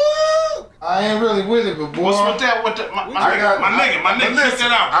 nigga. I ain't really with it, but boy. What's with that? My nigga, check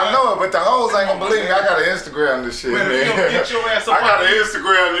that out, bro. I know it, but the hoes ain't gonna believe me. I gotta Instagram this shit, man. Get your ass up. I gotta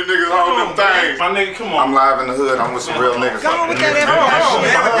Instagram you niggas on them things. My nigga, come on. I'm live in the hood. I'm with some real niggas. Come on with that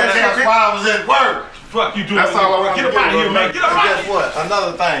That's why I was at work. Fuck you doing? That's all I want to get up out of here, man. Get up out of here. Guess what?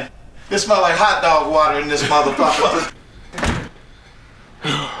 Another thing. It smell like hot dog water in this motherfucker.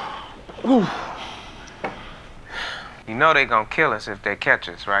 You know they gonna kill us if they catch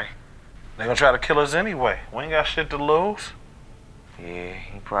us, right? They gonna try to kill us anyway. We ain't got shit to lose. Yeah,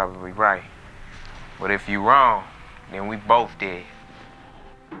 you probably right. But if you wrong, then we both dead.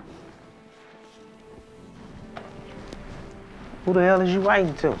 Who the hell is you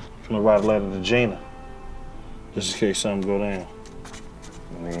writing to? I'm gonna write a letter to Gina. Just in case something go down.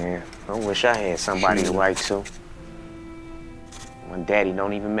 Man, I wish I had somebody to write to. My daddy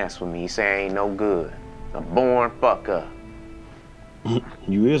don't even mess with me. He say I ain't no good. A born fuck up.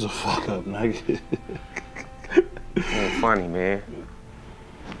 You is a fuck up, nigga. Ain't funny, man.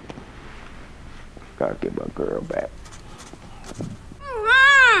 Gotta get my girl back.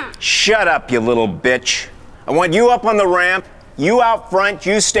 Shut up, you little bitch. I want you up on the ramp, you out front,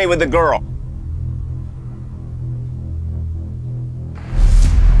 you stay with the girl.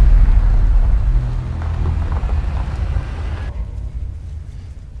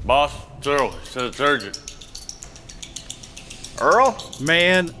 Boss, it's Earl. He said it's urgent. Earl?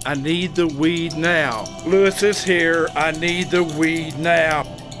 Man, I need the weed now. Lewis is here. I need the weed now.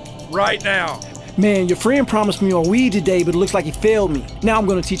 Right now. Man, your friend promised me more weed today, but it looks like he failed me. Now I'm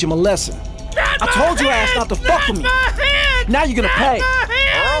gonna teach him a lesson. I told your ass not to fuck with me. Now you're gonna pay.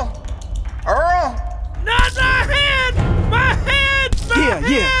 Earl? Earl? Not my head! My head!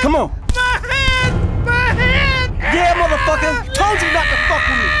 Yeah, come on. My head! Yeah, motherfucker! Told you not to fuck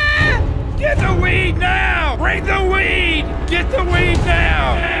with me! Get the weed now! Bring the weed! Get the weed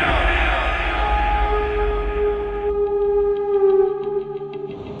now!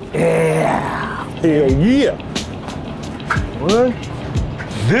 Yeah! Hell yeah! What?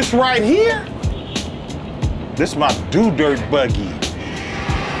 This right here? This my do-dirt buggy.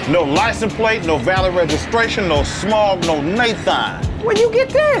 No license plate, no valid registration, no smog, no Nathan. Where you get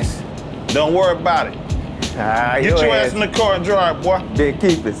this? Don't worry about it. Get your ass in the car and drive, boy. Been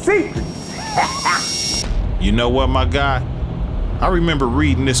keeping secrets. You know what, my guy? I remember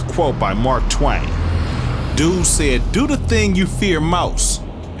reading this quote by Mark Twain. Dude said, do the thing you fear most,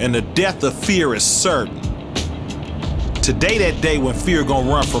 and the death of fear is certain. Today that day when fear gonna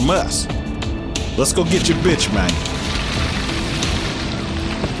run from us. Let's go get your bitch, man.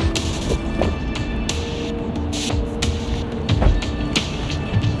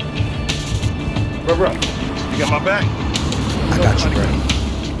 my back? I got you, bro.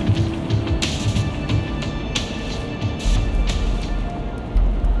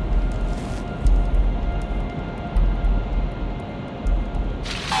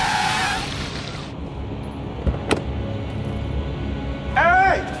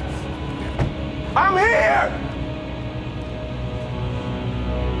 Hey! I'm here!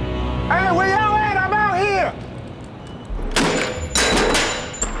 Hey, where y'all at? I'm out here!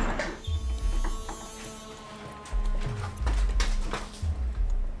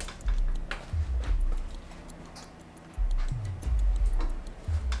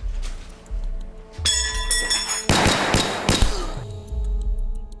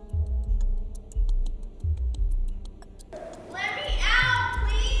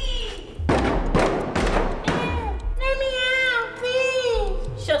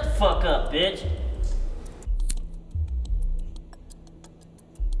 Shut the fuck up, bitch.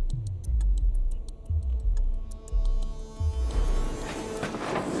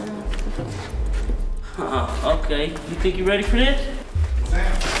 Okay. You think you ready for this?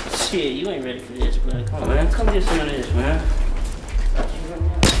 Shit, you ain't ready for this, bro. Come on, man. Come get some of this, man.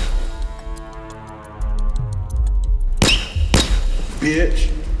 Bitch.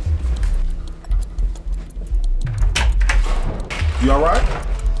 You all right?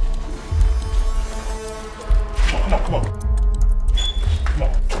 Come on, come on. Come on.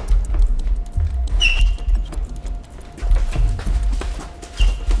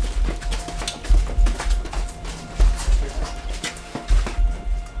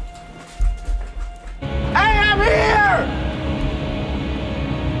 Hey, I'm here!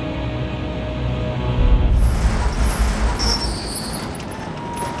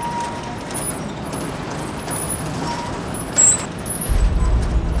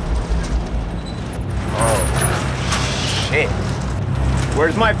 Shit.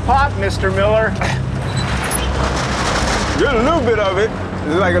 Where's my pot, Mr. Miller? Just a little bit of it.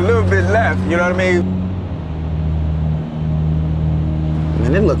 There's like a little bit left, you know what I mean?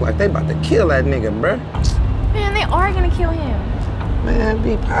 Man, it look like they about to kill that nigga, bruh. Man, they are gonna kill him. Man,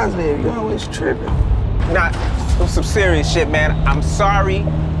 be positive. You always tripping. Nah, some serious shit, man. I'm sorry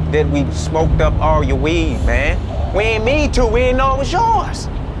that we smoked up all your weed, man. We ain't mean to. We didn't know it was yours.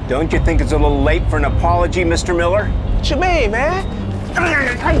 Don't you think it's a little late for an apology, Mr. Miller? What you mean, man?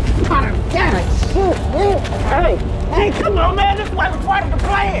 Hey, come on, man. This wasn't part of the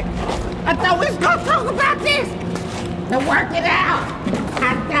plan. I thought we was gonna talk about this. To work it out.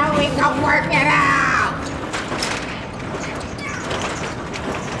 I thought we gonna work it out.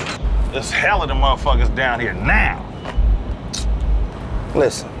 There's hell of them motherfuckers down here now.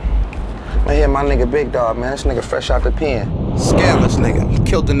 Listen, I hear my nigga Big Dog, man. This nigga fresh out the pen. Scandalous nigga.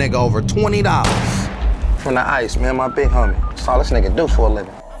 Killed the nigga over $20. From the ice, man, my big homie. That's all this nigga do for a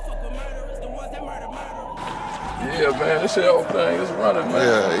living. Yeah, man, this whole thing is running,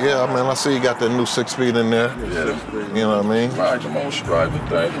 man. Yeah, man. I see you got that new 6-speed in there. Yeah, you know what I mean? Right, on striping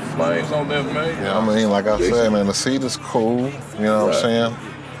thing, the flames on them, man. Yeah, I mean, like I said, man, the seat is cool. You know what I'm saying?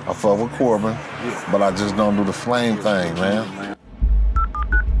 I fuck with Corbin, but I just don't do the flame thing, man.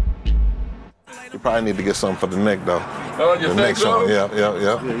 You probably need to get something for the neck, though. Oh, you the think so? one. Yeah. Yeah,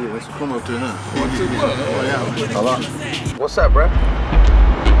 let's come up to him. Hello? What's up, bruh?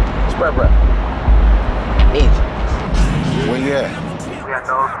 Bruh. Need you. Where you at? We at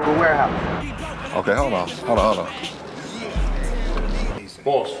the old school warehouse. Okay, hold on.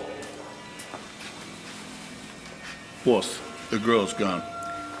 Boss, the girl's gone.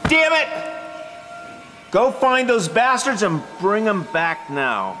 Damn it! Go find those bastards and bring them back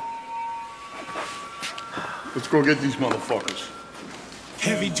now. Let's go get these motherfuckers.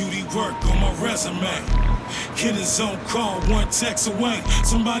 Heavy duty work on my resume. Hit a zone call, one text away.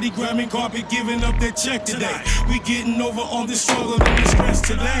 Somebody grabbing carpet, giving up their check today. We getting over all this struggle and this stress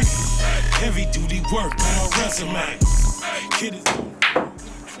today. Heavy duty work on my resume. Hit a zone call,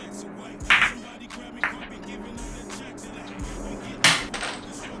 one text away. Somebody grabbing carpet, giving up their check today. We getting over all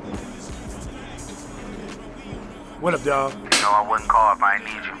this struggle and this stress today. What up, dog? You know I wouldn't call if I ain't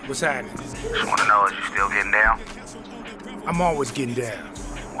need you. What's happening? Just want to know, is you still getting down? I'm always getting down.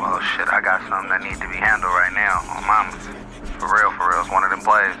 Well, shit, I got something that needs to be handled right now on Mama's. For real, it's one of them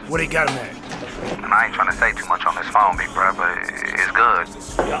plays. What they got him at? And I ain't trying to say too much on this phone, big bro, but it's good.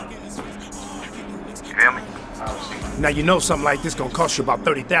 Yeah. You feel me? Now, you know something like this gonna cost you about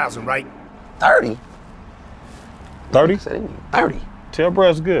 30,000, right? 30? 30? 30. Tell bro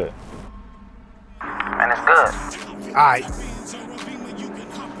it's good. Man, it's good. All right.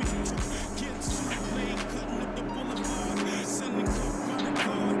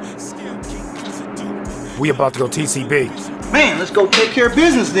 We about to go TCB. Man, let's go take care of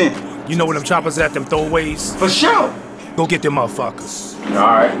business then. You know where them choppers at, them throwaways? For sure. Go get them motherfuckers. All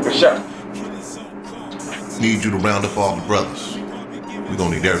right, for sure. Need you to round up all the brothers. We're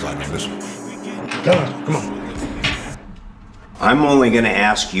gonna need everybody on this one. Come on. I'm only gonna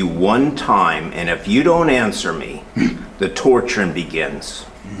ask you one time, and if you don't answer me, the torturing begins.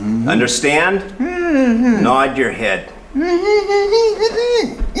 Understand? Nod your head.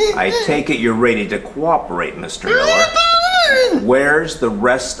 I take it you're ready to cooperate, Mr. Miller. Where's the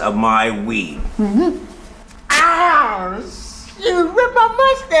rest of my weed? Ow! You ripped my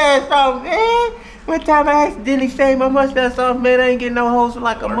mustache off, man. One time I accidentally shaved my mustache off, man. I ain't getting no hoes for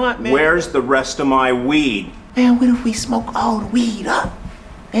like a month, man. Where's the rest of my weed? Man, what if we smoke all the weed up?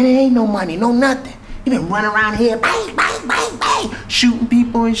 And there ain't no money, no nothing. You been running around here, bang, bang, bang, bang, shooting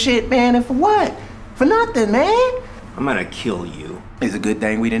people and shit, man. And for what? For nothing, man. I'm gonna kill you. It's a good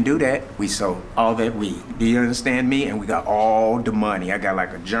thing we didn't do that. We sold all that weed. Do you understand me? And we got all the money. I got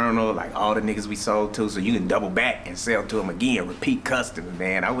like a journal, like all the niggas we sold to, so you can double back and sell to them again. Repeat customers,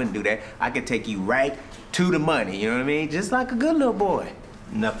 man. I wouldn't do that. I could take you right to the money, you know what I mean? Just like a good little boy.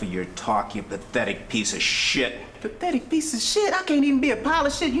 Enough of your talk, you pathetic piece of shit. Pathetic piece of shit? I can't even be a pile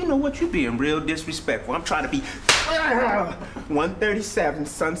of shit. You know what? You being real disrespectful. I'm trying to be 137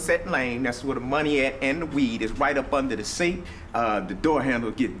 Sunset Lane. That's where the money at, and the weed is right up under the sink. The door handle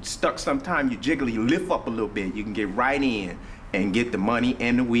get stuck sometime. You jiggle, you lift up a little bit. You can get right in and get the money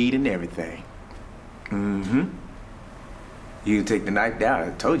and the weed and everything. You can take the knife down.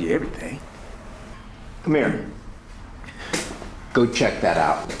 I told you everything. Come here. Go check that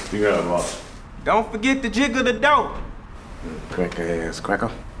out. You got it, boss. Don't forget to jiggle the dope. Cracker ass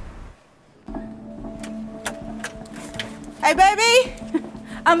cracker. Hey, baby,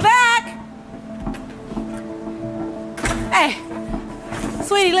 I'm back. Hey,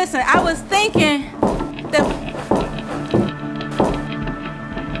 sweetie, listen, I was thinking that...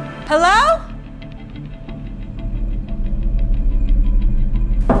 Hello?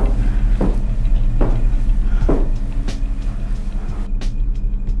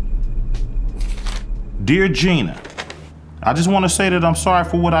 Dear Gina, I just want to say that I'm sorry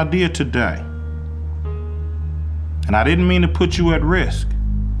for what I did today. And I didn't mean to put you at risk.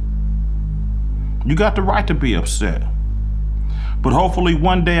 You got the right to be upset. But hopefully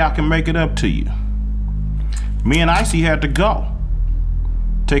one day I can make it up to you. Me and Icy had to go.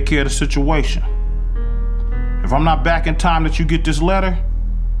 Take care of the situation. If I'm not back in time that you get this letter,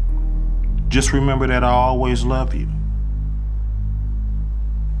 just remember that I always love you.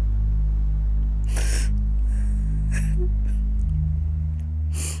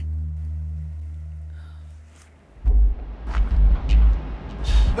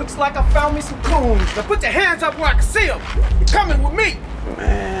 Looks like I found me some coons. Now put your hands up where I can see them. You're coming with me.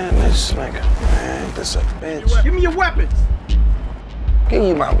 Man, this nigga, man, this a bitch. Give me your weapons. Give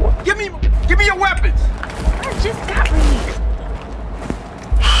you my what? Give me your weapons. I just got weed.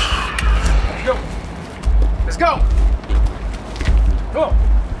 Let's go. Go.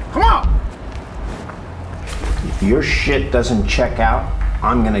 Come on. If your shit doesn't check out,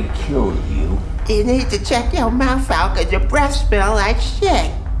 I'm gonna kill you. You need to check your mouth out, cause your breath smell like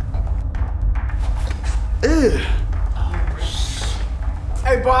shit. Ugh.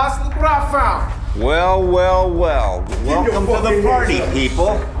 Hey, boss, look what I found. Well, well, well. Welcome to the party,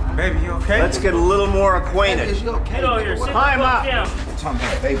 people. Baby, you okay? Let's get a little more acquainted. Is you okay? Get over here, sit Time the fuck up. down. Talking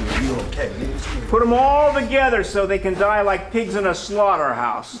about baby, are you okay? Put them all together so they can die like pigs in a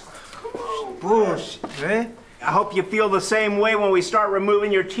slaughterhouse. Bullshit, man. I hope you feel the same way when we start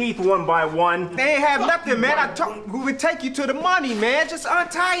removing your teeth one by one. They ain't have nothing, man. I told we would take you to the money, man. Just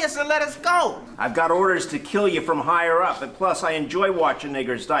untie us and let us go. I've got orders to kill you from higher up, and plus I enjoy watching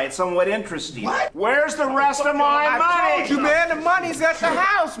niggers die. It's somewhat interesting. What? Where's the rest of my money? I told you, man, the money's at the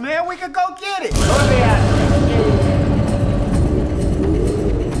house, man. We could go get it. Let me at it.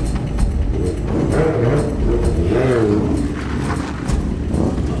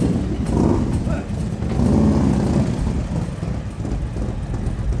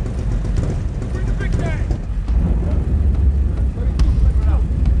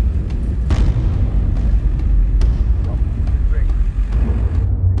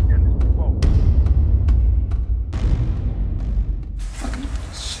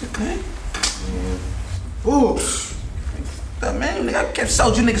 Man, I kept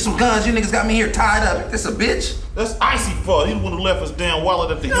sold you niggas some guns. You niggas got me here tied up. This a bitch. That's Icy fault. He the one who left us damn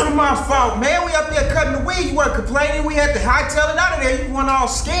wallet at the None of my fault, man. We up there cutting the weed. You weren't complaining. We had to hightail it out of there. You weren't all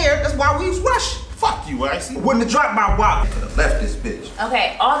scared. That's why we was rushing. Fuck you, Icy. Wouldn't have dropped my wallet. Could have left this bitch.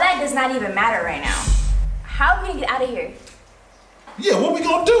 Okay, all that does not even matter right now. How are we gonna get out of here? Yeah, what we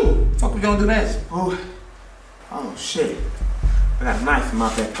gonna do? Fuck we gonna do next? Oh shit. I got a knife in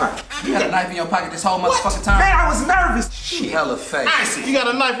my back pocket. You had a knife in your pocket this whole motherfucking time? Man, I was nervous. She hella fake. Icy, you got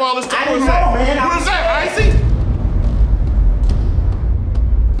a knife all this time? I didn't know, man. Where's that, Icy?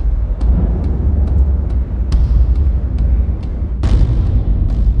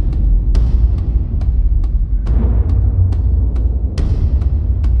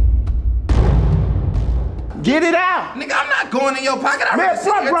 Get it out! Nigga, I'm not going in your pocket. I Man,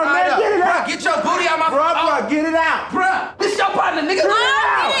 bro, man, get it out! Get your booty out my Bro, get it out! Bruh, this your partner, nigga. Get it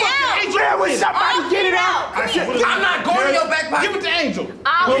out! Man, will somebody get it out? I'm not going in your back pocket. Give it to Angel. Get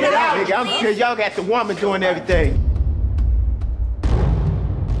it out, nigga. I'm sure y'all got the woman doing everything.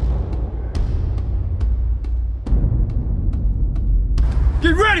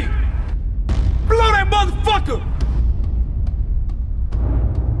 Get ready! Blow that motherfucker!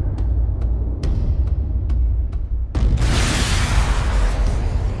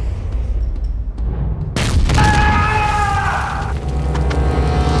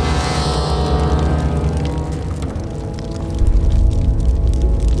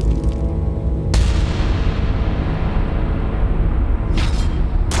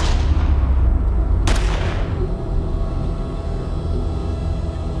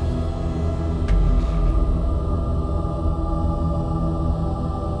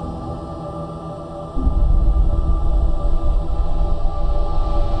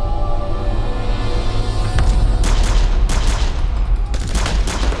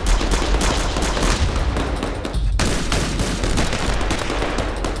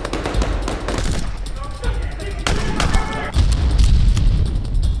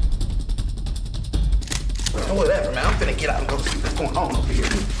 Whatever, man. I'm finna get out and go see what's going on over here.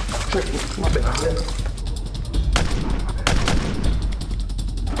 My bad.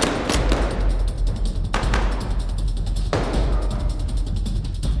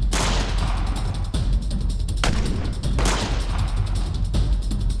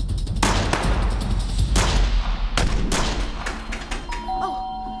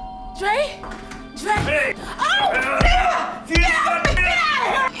 Dre? Dre? Hey! Oh! Get out of here!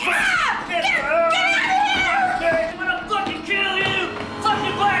 Get out of here! I'm gonna fucking kill you!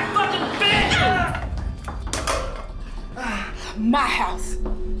 Fucking black fucking bitch! My house.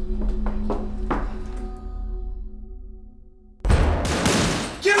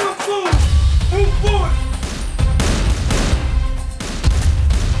 Get him food! Move forward!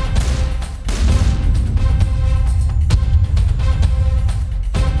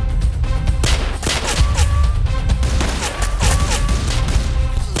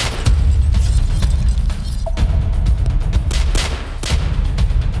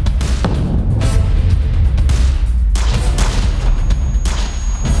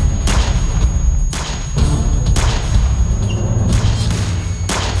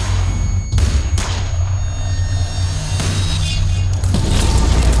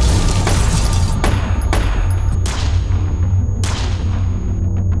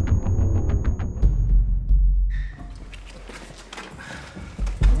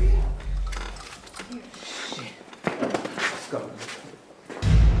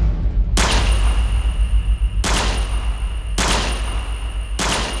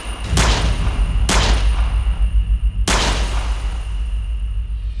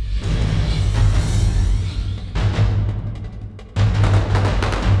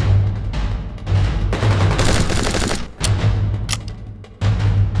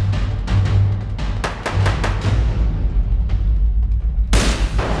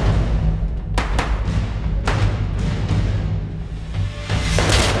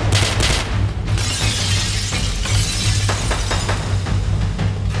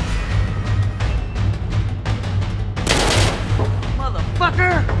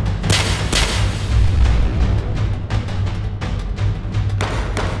 Motherfucker!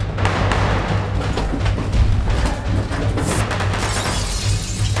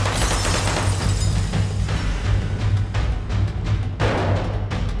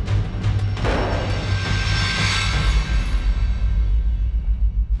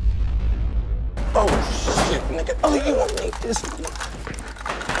 Oh, shit, nigga. Oh, you won't make this.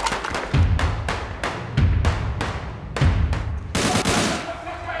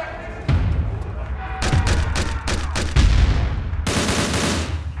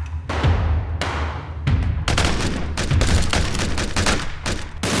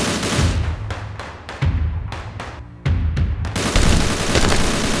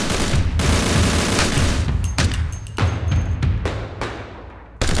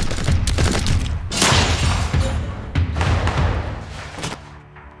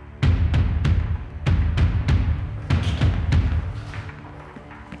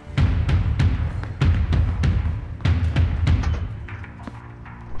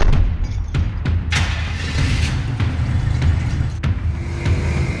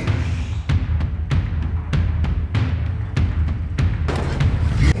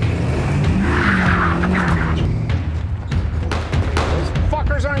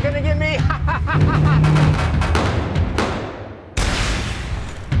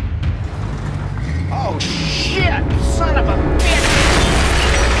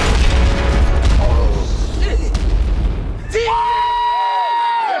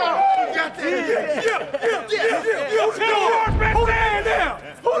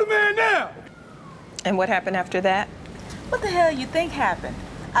 happened after that? What the hell you think happened?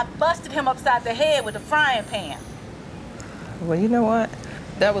 I busted him upside the head with a frying pan. Well, you know what?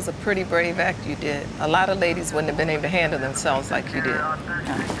 That was a pretty brave act you did. A lot of ladies wouldn't have been able to handle themselves like you did.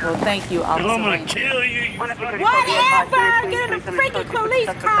 Well, thank you, Officer. I'm gonna kill you. Whatever! Get in the freaking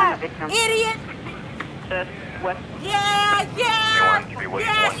police car, idiot! Yeah,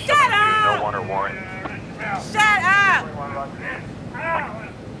 shut up! No warrant or warrant. Shut up!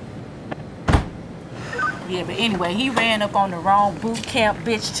 Yeah, but anyway, he ran up on the wrong boot camp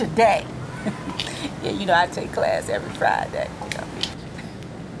bitch today. Yeah, you know I take class every Friday.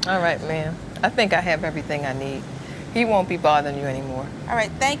 All right, ma'am. I think I have everything I need. He won't be bothering you anymore. All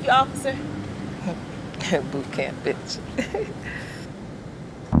right, thank you, officer. Boot camp, bitch.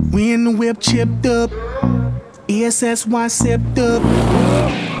 We in the whip chipped up, ESSY sipped up.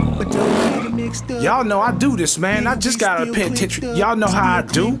 Y'all know I do this, man. I just gotta pay attention. Y'all know how I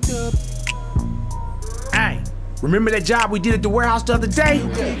do. Hey, remember that job we did at the warehouse the other day?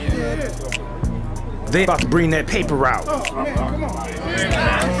 They about to bring that paper out.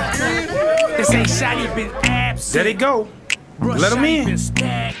 This ain't Shotty been absent. There they go. Let them in.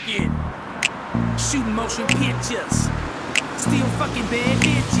 Shooting motion pictures. Still fucking bad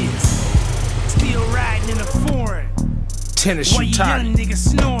bitches. Still riding in a foreign. Tennis shoe young target. nigga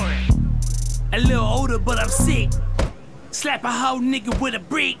snoring. A little older, but I'm sick. Slap a whole nigga with a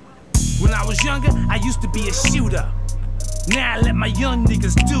brick. When I was younger, I used to be a shooter. Now I let my young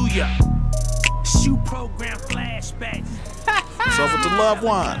niggas do ya. Shoot program flashbacks. What's up with the loved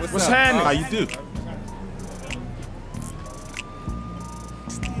one? What's happening? How you do?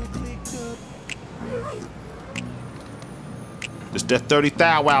 Just that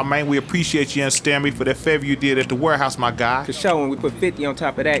 30,000 wow, man. We appreciate you, understand me, for that favor you did at the warehouse, my guy. For sure, and we put 50 on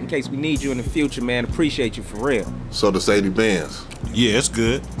top of that in case we need you in the future, man. Appreciate you for real. So the 80 bands. Yeah, it's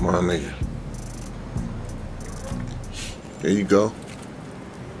good. My nigga. There you go.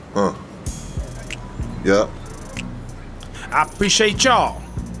 Huh. Yep. I appreciate y'all.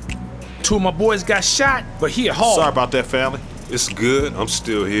 Two of my boys got shot, but he a hard. Sorry about that, family. It's good. I'm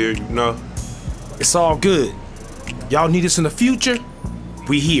still here, you know. It's all good. Y'all need us in the future,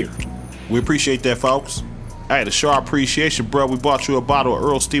 we here. We appreciate that, folks. Hey, to show our appreciation, bro, we bought you a bottle of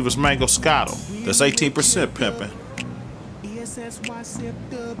Earl Stevens Mango Scotto. That's 18% pimping.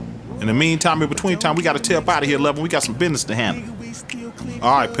 In the meantime, in between time, we got to tip out of here, Level. We got some business to handle.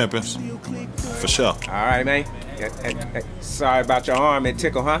 All right, pimpins. For sure. All right, man. Sorry about your arm and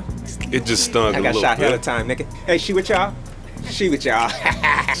tickle, huh? It just stung a little bit. I got shot hell of time, nigga. Hey, she with y'all? She with y'all.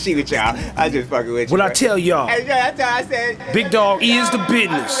 She with y'all. I just fucking with you. What I tell y'all? Hey, that's what I said. Big dog is the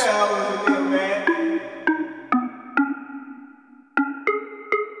business.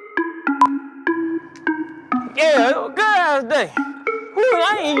 Yeah, good ass day. Who?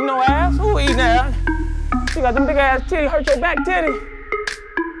 I ain't eating no ass. Who eating ass? You got them big ass titty, hurt your back titty.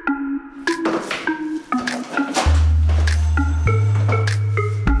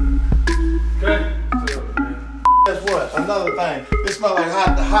 Guess what? Another thing. It smells like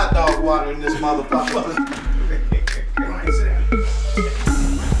hot dog water in this motherfucker.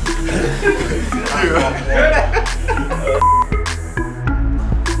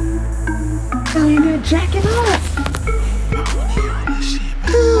 Oh, you're gonna jack it off.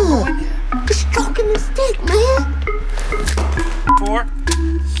 It's stroking the stick, man. 4.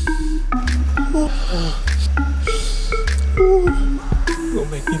 You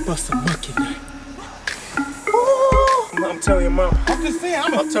gonna make me bust a monkey now. I'm telling your mom. I'm just saying.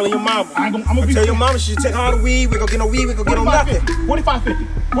 I'm telling your mom. I'm gonna be tell your mama she should take all the weed. We gonna get no weed. We gonna get no nothing. 45, 50.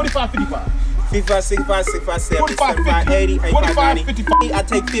 45, 55. 55, 65, 65, 70, 45, 75, 80, 85, 45, 90. 55. I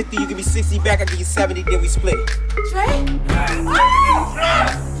take 50, you give me 60 back, I give you 70, then we split. Trey? Oh!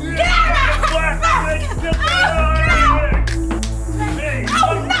 Get out of here!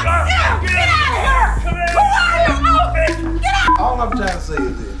 All I'm trying to say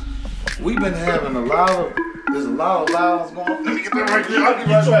is this. We've been having there's a lot of violence going on. Let me get that right there. I'll get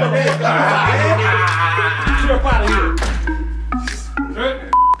right back.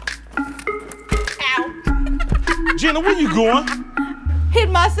 Gina, where you going? Hit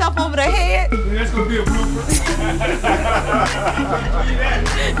myself over the head. That's gonna be a blooper.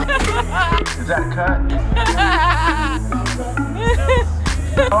 Is that a cut?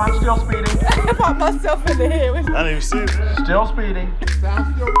 Oh, I'm still speeding. I popped myself in the head. I didn't even see it. Still speeding.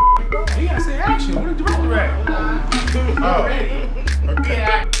 You gotta say action. Where the director at? Oh.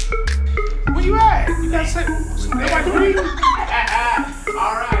 Where you at? You gotta say. Nobody read?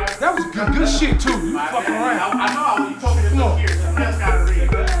 All right. That was good shit too. You fucking around. I know. You told me to look here. Somebody else gotta read.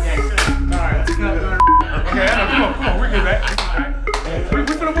 Yeah, all right. Okay, come on. We're good, man. We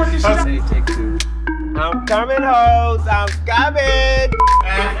finna work this shit out. Take 2. How I'm coming, hoes. I'm coming.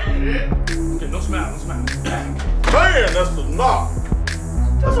 Okay, no smile, no smile. Man, that's the knock.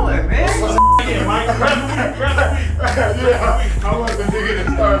 That's what, man. Yeah, Mike, grab the weed. Yeah, I want the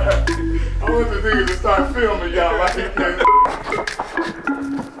nigga to start filming y'all like that.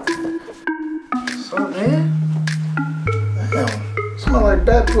 So, man? Damn, smell like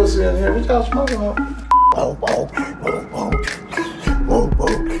bat pussy in here. What y'all smoking on?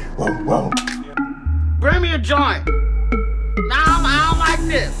 Bring me a joint. Now I don't like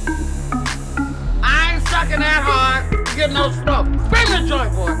this. I ain't sucking that hard to get no smoke. Bring me a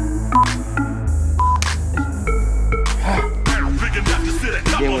joint, boy.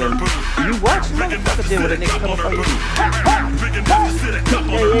 You watch motherfucker did with a nigga coming for you.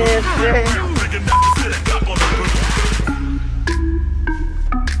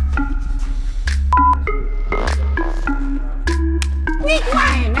 Be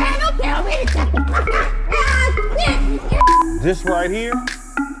quiet, man. Don't tell me to shut the fuck up. This right here,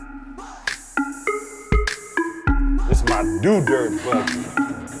 it's my do-dirt buggy.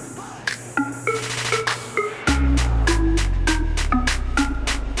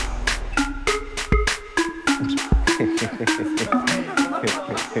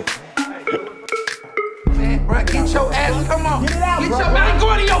 Man, bro, get your ass, come on. Get it out, get bro. your, I'm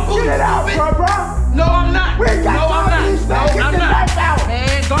going to your booty. Get it out, bro. No, I'm not. We got No, I'm not. these, No, man. Get I'm the not. knife out.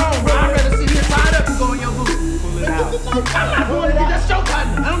 Man, go on, bro. I'd rather see you tied up and go in your booty. Pull it out. I'm not doing it. That's your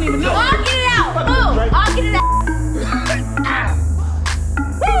partner. I don't even know. I'll get it out. Move. I'll get it out.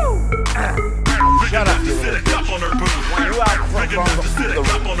 Shut up, you little bitch. When you out front, Get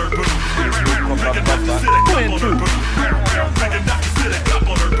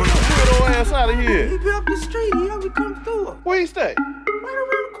your ass out of here. He be up the street. He always come through. Where you stay? Right around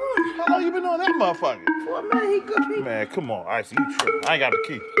the corner. How long you been on that motherfucker? For a minute, he good people. Man, come on, Icy, you tripping. I ain't got the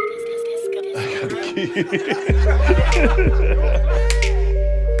key. I got the key.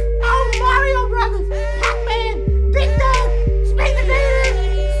 Oh, Mario Brothers, Pac-Man, Big Dog, Space Invaders,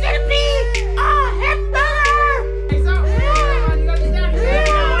 Centipede, Hamburger! Hey, so, you gotta get down here.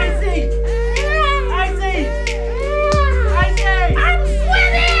 Icy! Icy! Icy! I'm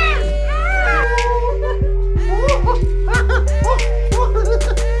swimming!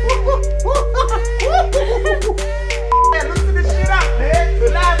 Yeah, loosen this shit up, man.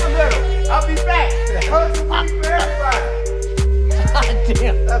 Laugh a little. I'll be back. Hug some weed for everybody. God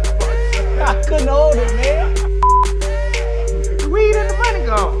damn, that's funny. I couldn't hold it, man. The weed and the money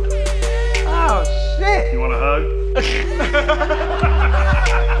gone. Oh, shit. You want a hug?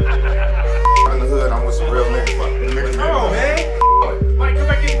 In the hood, I'm with some real niggas. Come on, man. Mike, come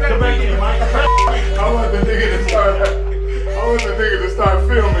back in. Come back in, Mike. I want the nigga to start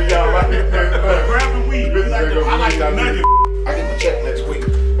filming y'all like that. Grab the weed. I like the nugget. I get my check next week.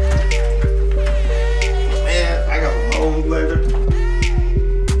 Man, I got some hoes later.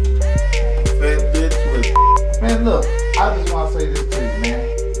 Fat bitch with. Man, look, I just want to say this to you, man.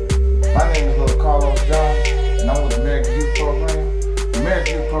 My name is Little Carlos Jones, and I'm with the American Youth Program. The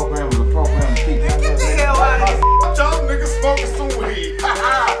American Youth Program is a program to keep young Get the hell out of here. Y'all niggas smoking some weed.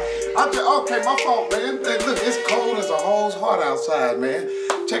 Okay, my fault, man. Hey, look, it's cold as a hoe's heart outside, man.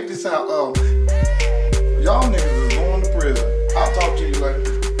 Check this out. Y'all niggas is going to prison. I'll talk to you later.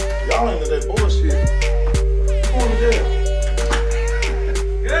 Y'all into that bullshit. Going to jail.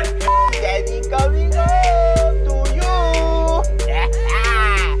 Good. Daddy coming home to you.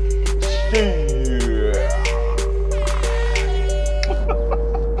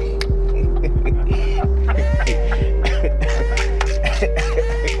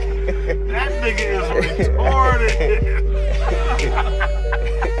 That nigga is retarded.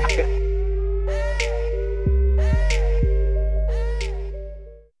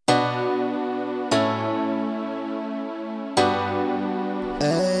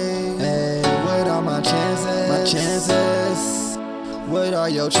 What are my chances? My chances. What are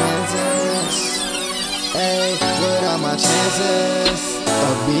your chances? Hey, what are my chances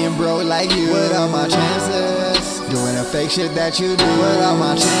of being broke like you? What are my chances? Doing the fake shit that you do. What are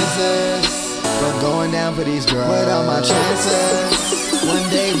my chances for going down for these drugs? What are my chances? One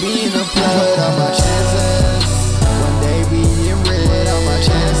day being a plug. What are my chances? One day being rich. What are my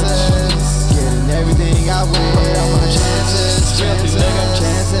chances? Getting everything I want. What are my chances? Chances.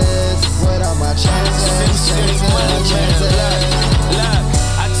 What are my chances? Chances. Look,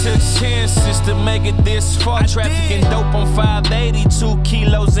 I took chances to make it this far. Trafficking dope on 580, 2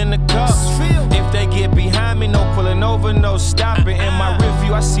 kilos in the car. If they get behind me, no pulling over, no stopping. In my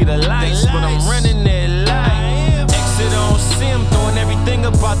rearview, I see the lights, but I'm running that light. Exit on sim, throwing everything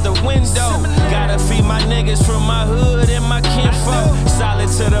hang up out the window. Gotta feed my niggas from my hood and my kinfolk. Solid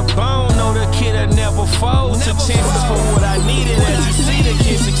to the bone, know the kid'll never fold. Took chances for what I needed, as you see the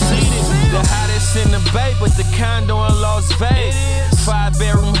kid succeeded. The hottest in the Bay, but the condo in Las Vegas.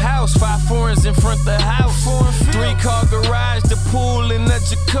 5-bedroom house, 5 foreigns in front the house. 3-car garage, the pool and the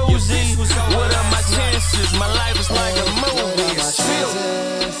jacuzzi. What are my chances? My life is like a movie. It's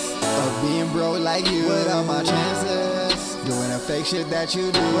of being broke like you. What are my chances? Doing the fake shit that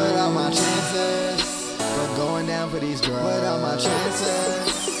you do. What are my chances? But going down for these girls. What are my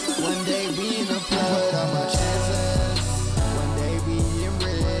chances? One day being a pro. What are my chances? One day being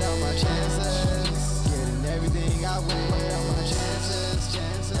rich. What are my chances? Getting everything I want. What are my chances?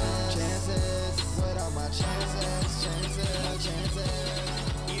 Chances. What are my chances? Chances.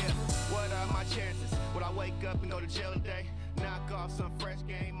 Yeah, what are my chances? Would I wake up and go to jail today? Knock off some fresh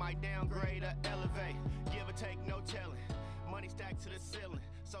game, might downgrade or elevate. Give or take, no telling. Money stacked to the ceiling.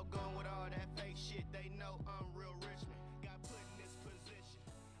 So going with all that fake shit, they know I'm real.